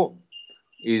 4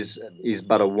 is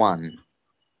but a 1,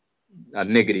 a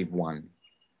negative 1.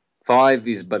 5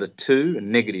 is but a 2, a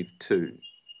negative 2.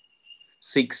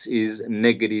 6 is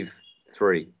negative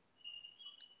 3.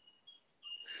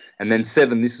 And then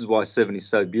 7, this is why 7 is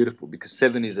so beautiful, because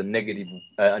 7 is a negative,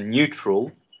 a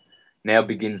neutral. Now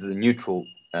begins the neutral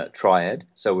triad.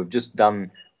 So we've just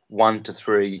done 1 to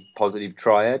 3 positive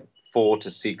triad, 4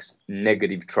 to 6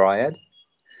 negative triad,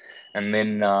 and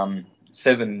then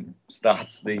 7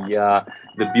 starts the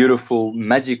beautiful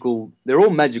magical. They're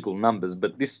all magical numbers,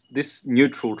 but this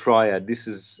neutral triad, this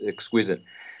is exquisite.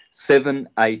 7,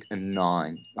 8, and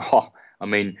 9. Oh, I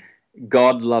mean,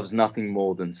 God loves nothing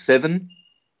more than 7.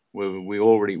 We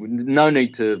already, no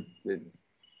need to,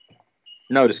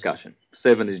 no discussion.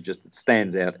 7 is just, it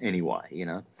stands out anyway, you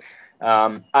know.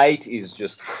 8 is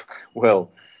just,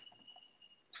 well,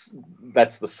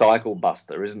 that's the cycle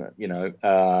buster, isn't it? You know,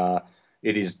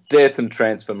 it is death and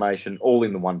transformation all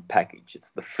in the one package.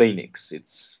 It's the phoenix.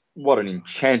 It's, what an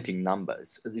enchanting number.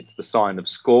 It's the sign of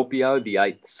Scorpio, the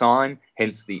 8th sign,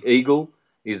 hence the eagle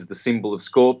is the symbol of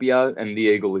Scorpio, and the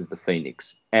eagle is the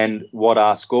phoenix. And what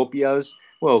are Scorpios?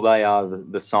 Well, they are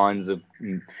the signs of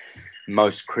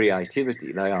most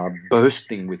creativity. They are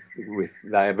bursting with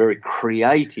they are very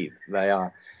creative. They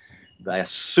are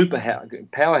super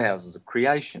powerhouses of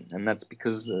creation, and that's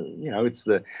because you know,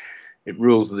 it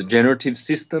rules the generative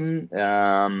system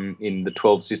in the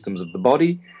 12 systems of the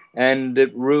body, and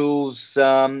it rules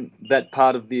that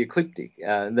part of the ecliptic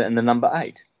and the number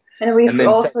 8. And we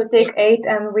also take 8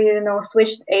 and we, you know,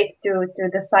 switched 8 to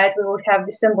the side. We would have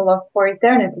the symbol of for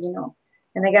eternity, you know,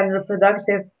 and again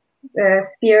reproductive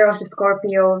sphere of the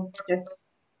Scorpio. Just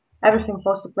everything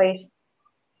falls to place.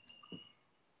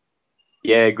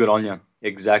 Yeah, good on you.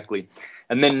 Exactly.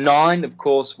 And then 9, of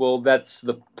course, well, that's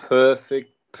the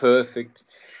perfect.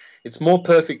 It's more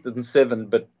perfect than 7,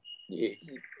 but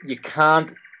you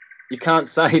can't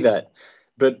say that.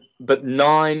 But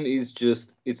 9 is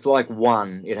just, it's like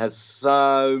 1. It has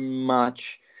so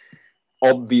much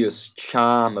obvious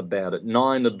charm about it.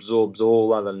 9 absorbs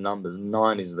all other numbers.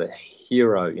 9 is the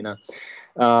hero, you know.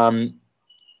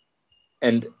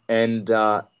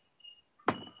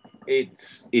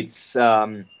 It's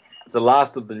the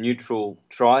last of the neutral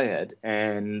triad,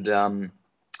 and the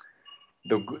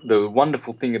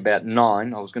wonderful thing about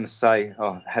 9, I was going to say,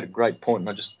 I had a great point,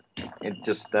 and it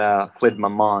just fled my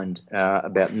mind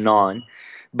about 9,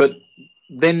 but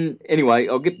then anyway,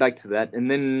 I'll get back to that. And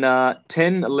then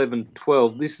 10, 11,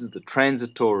 12. This is the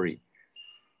transitory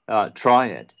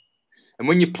triad, and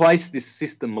when you place this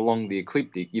system along the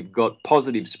ecliptic, you've got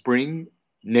positive spring,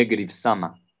 negative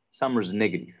summer. Summer is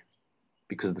negative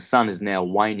because the sun is now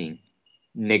waning,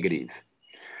 negative.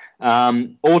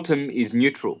 Autumn is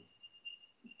neutral,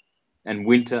 and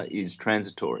winter is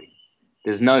transitory.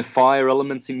 There's no fire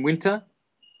elements in winter,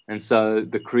 and so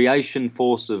the creation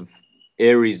force of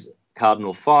Aries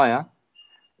cardinal fire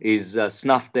is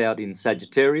snuffed out in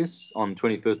Sagittarius on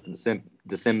 21st of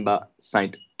December,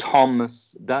 St.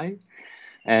 Thomas Day,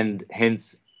 and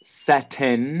hence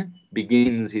Saturn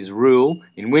begins his rule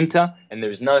in winter, and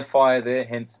there is no fire there,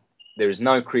 hence there is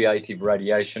no creative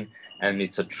radiation, and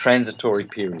it's a transitory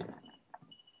period.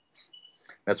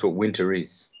 That's what winter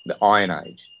is, the Iron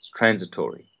Age. It's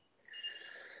transitory.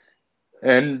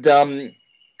 And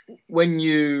when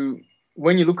you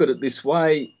look at it this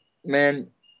way, man,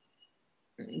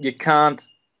 you can't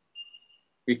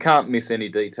miss any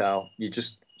detail.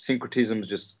 Syncretisms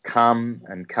just come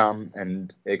and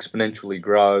exponentially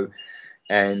grow,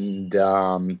 and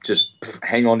just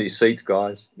hang on to your seats,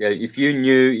 guys. Yeah, if you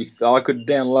knew, if I could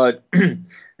download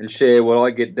and share what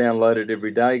I get downloaded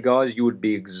every day, guys, you would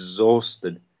be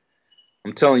exhausted.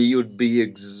 I'm telling you, you would be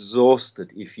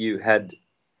exhausted if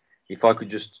I could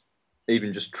just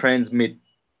even just transmit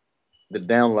the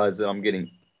downloads that I'm getting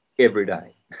every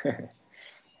day.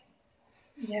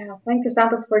 Yeah, thank you,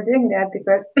 Santos, for doing that,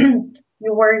 because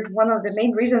you were one of the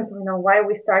main reasons, why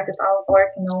we started our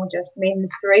work, just main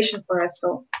inspiration for us.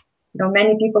 So,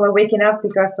 many people are waking up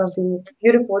because of the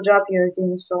beautiful job you're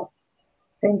doing. So,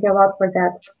 thank you a lot for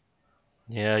that.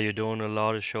 Yeah, you're doing a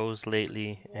lot of shows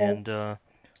lately, and Yes.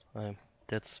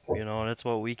 that's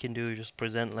what we can do. Just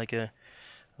present like a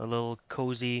little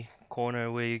cozy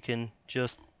corner where you can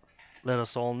just let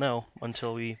us all know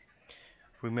until we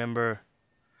remember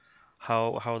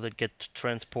how that gets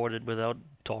transported without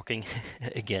talking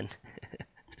again.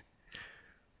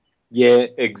 Yeah,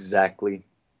 exactly.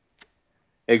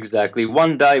 Exactly.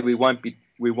 One day we won't be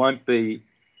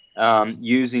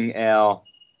using our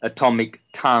atomic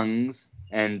tongues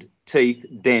and teeth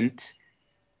dent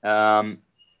um,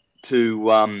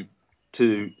 to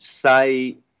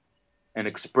say and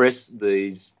express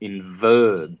these in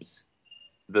verbs.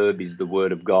 Verb is the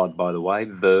word of God, by the way.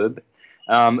 Verb.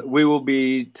 We will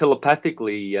be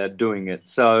telepathically doing it.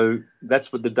 So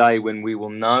that's what the day when we will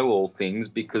know all things,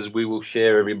 because we will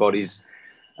share everybody's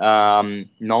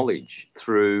knowledge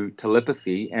through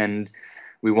telepathy, and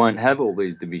we won't have all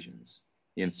these divisions.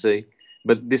 You see,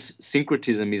 but this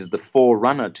syncretism is the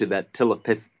forerunner to that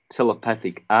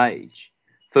telepathic age.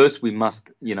 First, we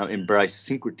must, embrace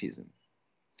syncretism.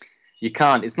 You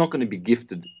can't. It's not going to be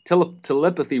gifted.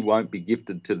 Telepathy won't be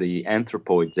gifted to the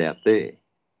anthropoids out there.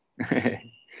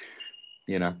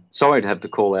 Sorry to have to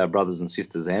call our brothers and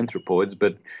sisters anthropoids,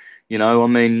 but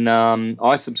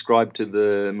I subscribe to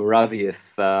the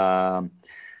Muraviev,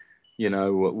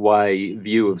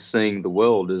 view of seeing the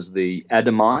world as the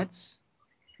Adamites,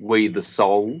 we the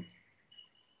soul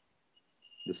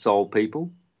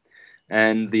people,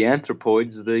 and the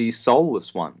anthropoids, the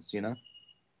soulless ones.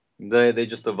 They're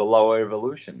just of a lower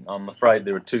evolution. I'm afraid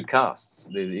there are two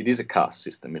castes. It is a caste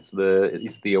system. It's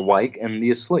the awake and the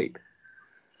asleep.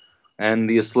 And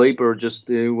the asleep are just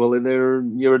you're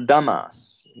a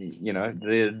dumbass.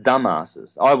 They're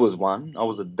dumbasses. I was one. I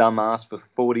was a dumbass for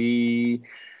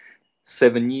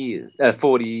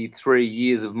 43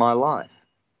 years of my life.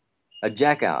 A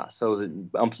jackass.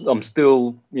 I'm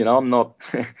still. I'm not.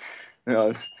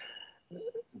 I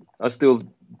still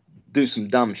do some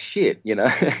dumb shit.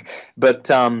 But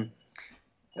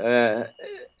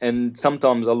and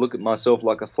sometimes I look at myself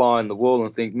like a fly in the wall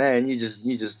and think, man, you just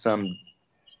some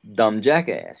dumb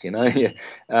jackass,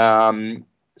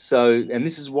 So, and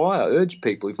this is why I urge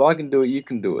people: if I can do it, you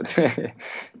can do it.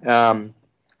 And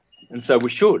so we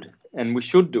should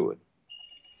do it.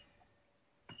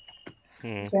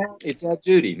 Hmm. Yeah. It's our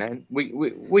duty, man.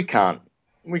 We can't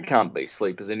be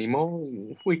sleepers anymore.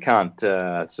 We can't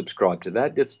subscribe to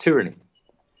that. It's tyranny.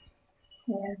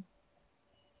 Yeah.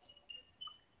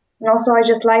 And also, I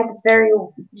just liked very,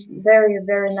 very,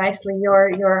 very nicely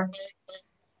your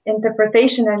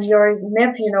interpretation and your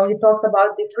myth. You talked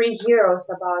about the three heroes,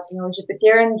 about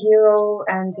Jupiterian hero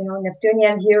and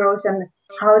Neptunian heroes, and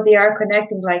how they are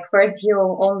connecting. Like first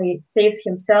hero only saves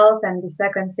himself, and the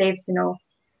second saves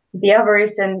the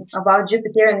others, and about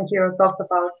Jupiterian hero talked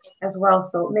about as well.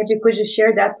 So maybe could you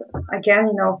share that again?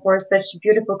 For such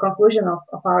beautiful conclusion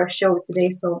of our show today.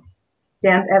 So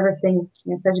to end everything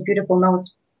in such beautiful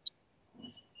notes.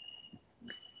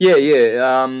 Yeah,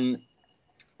 yeah.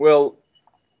 Well,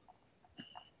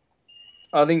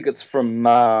 I think it's from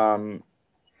the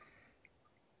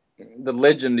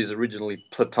legend is originally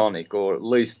Platonic, or at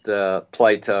least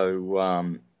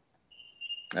Plato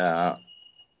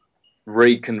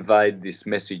reconveyed this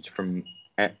message from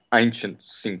ancient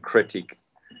syncretic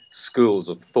schools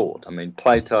of thought. I mean,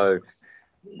 Plato,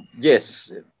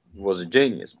 yes, was a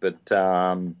genius, but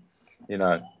you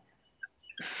know,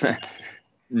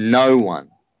 no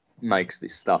one makes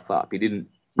this stuff up. He didn't.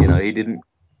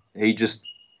 He just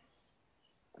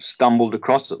stumbled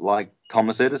across it like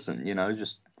Thomas Edison.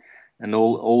 Just and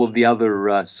all of the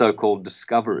other so-called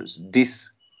discoverers.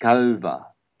 Discover.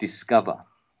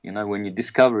 When you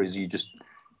discover is you just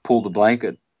pull the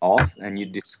blanket off and you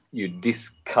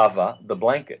discover the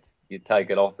blanket. You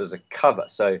take it off as a cover,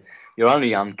 so you're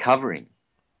only uncovering.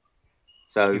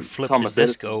 You So flip the Thomas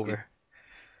disc Edison, over.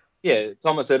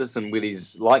 Thomas Edison with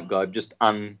his light bulb just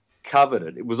uncovered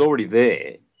it. It was already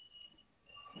there,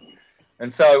 and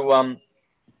so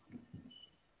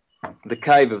the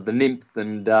cave of the nymph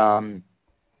and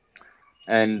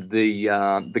and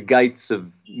the gates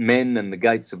of men and the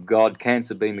gates of God.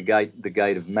 Cancer being the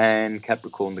gate of man,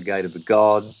 Capricorn the gate of the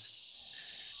gods,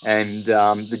 and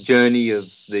the journey of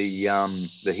the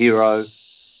hero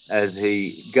as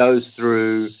he goes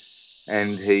through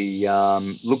and he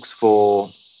looks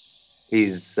for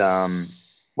his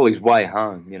his way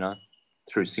home,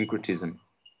 through syncretism,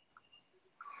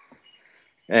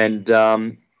 and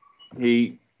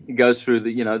he goes through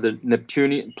the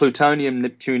Neptunian, Plutonian,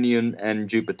 Neptunian, and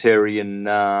Jupiterian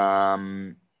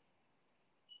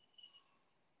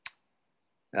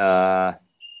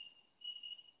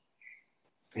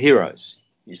heroes.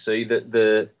 You see that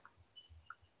the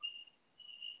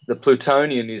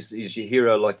Plutonian is your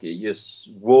hero, like your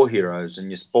war heroes and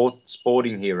your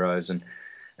sporting heroes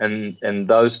and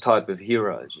those type of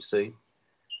heroes. You see,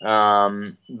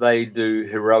 they do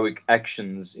heroic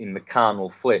actions in the carnal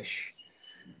flesh,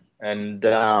 and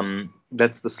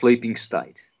that's the sleeping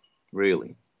state,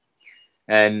 really.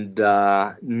 And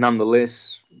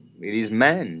nonetheless, it is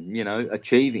man,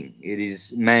 achieving. It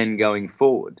is man going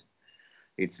forward.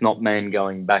 It's not man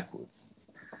going backwards.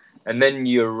 And then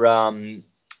your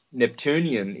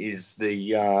Neptunian is the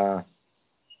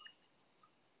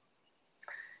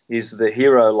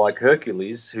hero, like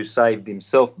Hercules, who saved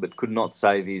himself but could not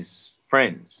save his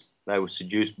friends. They were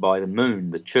seduced by the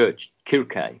moon, the church,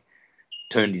 Kirke,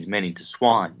 turned his men into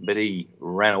swine, but he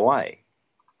ran away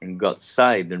and got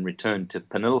saved and returned to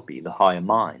Penelope, the higher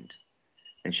mind.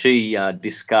 And she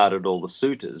discarded all the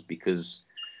suitors because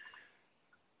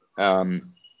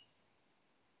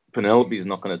Penelope's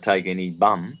not going to take any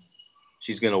bum.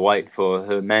 She's going to wait for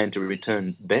her man to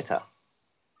return better.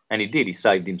 And he did. He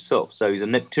saved himself. So he's a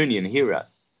Neptunian hero.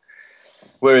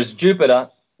 Whereas Jupiter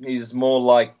is more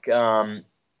like your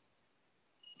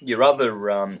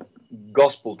other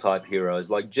gospel-type heroes,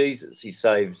 like Jesus. He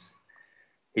saves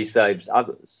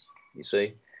others, you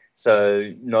see.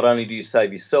 So not only do you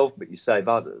save yourself, but you save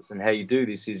others. And how you do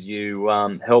this is you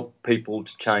help people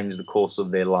to change the course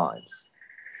of their lives.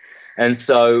 And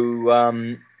so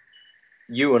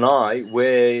you and I,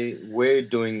 we're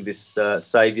doing this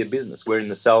saviour business. We're in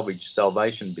the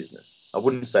salvation business. I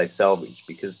wouldn't say salvage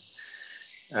because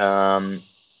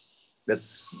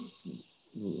that's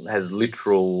has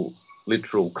literal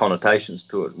connotations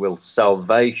to it. Well,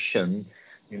 salvation,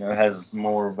 has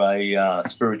more of a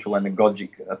spiritual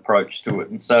anagogic approach to it.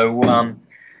 And so,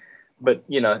 but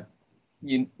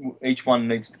each one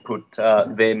needs to put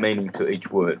their meaning to each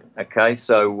word. Okay,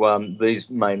 so these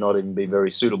may not even be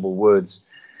very suitable words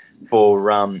for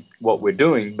what we're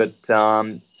doing, but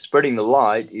spreading the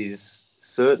light is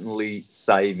certainly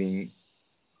saving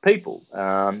people.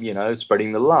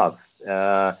 Spreading the love.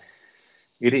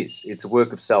 It's a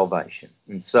work of salvation,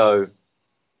 and so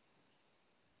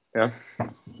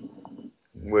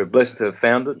we're blessed to have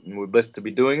found it, and we're blessed to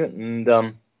be doing it,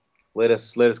 and let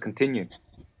us continue.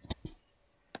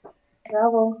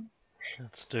 Bravo.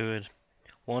 Let's do it.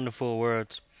 Wonderful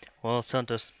words. Well,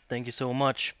 Santos, thank you so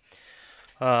much.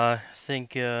 I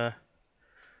think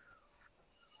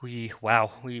we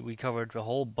covered a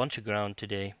whole bunch of ground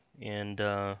today, and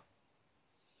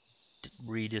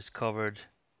rediscovered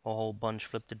a whole bunch.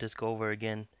 Flipped the disc over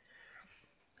again.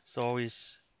 It's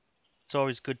always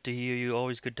good to hear you.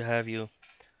 Always good to have you.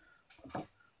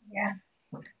 Yeah.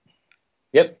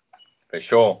 Yep, for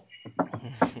sure.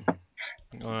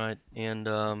 All right, and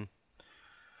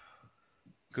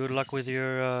good luck with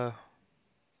your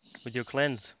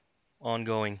cleanse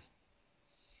ongoing.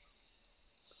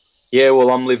 Yeah,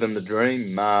 well, I'm living the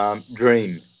dream.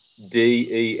 Dream,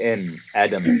 DEM,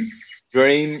 Adam.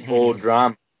 Dream or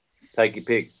drama, take your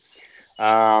pick.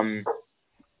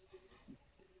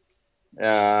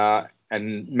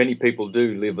 And many people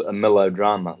do live a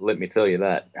melodrama, let me tell you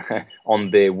that, on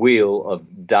their wheel of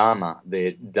Dharma,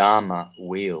 their Dharma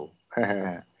wheel.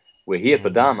 We're here for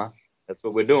Dharma. That's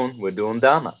what we're doing. We're doing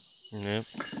Dharma. Yep.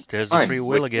 There's the free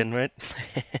will again, right?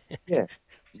 Yeah.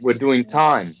 We're doing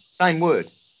time. Same word.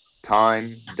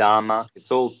 Time, Dharma. It's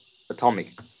all atomic.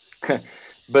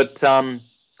 But,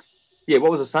 yeah,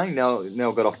 what was I saying? Now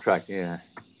I got off track. Yeah.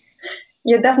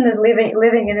 You're definitely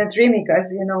living in a dream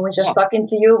because, we're just talking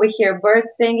to you. We hear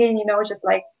birds singing, just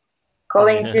like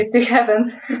calling to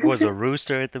heavens. Was a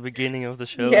rooster at the beginning of the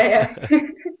show. Yeah.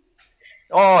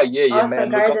 Oh, yeah, Awesome man.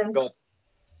 garden. Look,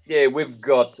 we've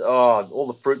got all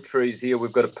the fruit trees here.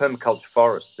 We've got a permaculture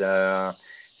forest.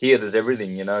 Here there's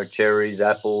everything, cherries,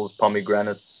 apples,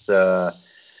 pomegranates,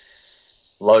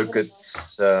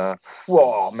 locusts.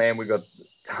 Man, we've got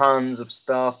tons of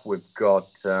stuff. We've got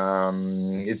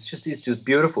it's just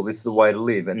beautiful. This is the way to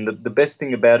live. And the best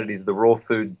thing about it is the raw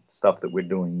food stuff that we're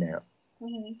doing now.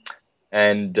 Mm-hmm.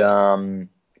 And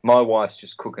my wife's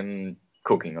just cooking.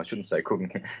 I shouldn't say cooking.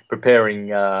 Preparing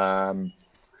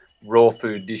raw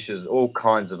food dishes, all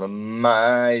kinds of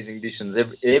amazing dishes.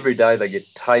 Every day they get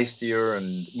tastier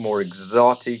and more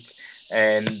exotic,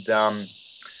 and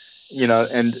you know.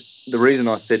 And the reason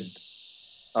I said,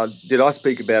 did I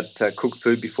speak about cooked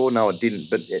food before? No, I didn't.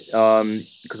 But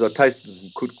because I tasted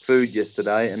some cooked food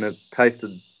yesterday, and it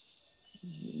tasted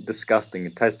disgusting.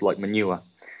 It tasted like manure.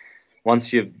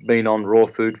 Once you've been on raw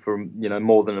food for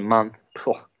more than a month,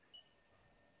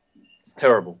 it's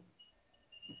terrible.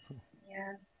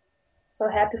 Yeah. So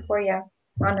happy for you,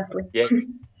 honestly. Yeah.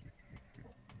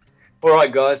 All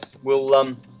right, guys.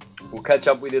 We'll catch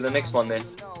up with you the next one then.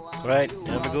 Right.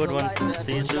 Have a good one.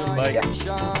 See you soon. Bye. Yeah, for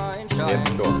sure.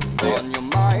 See ya. On your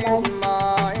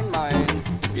mind, mind.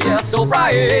 Yeah, so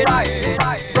bright, bright,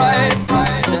 bright, bright,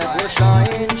 bright. That will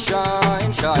shine,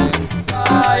 shine, shine.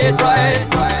 Bright, bright,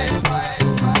 bright, bright,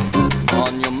 bright.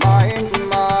 On your mind,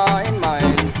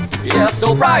 mind. Yeah,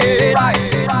 so bright, bright.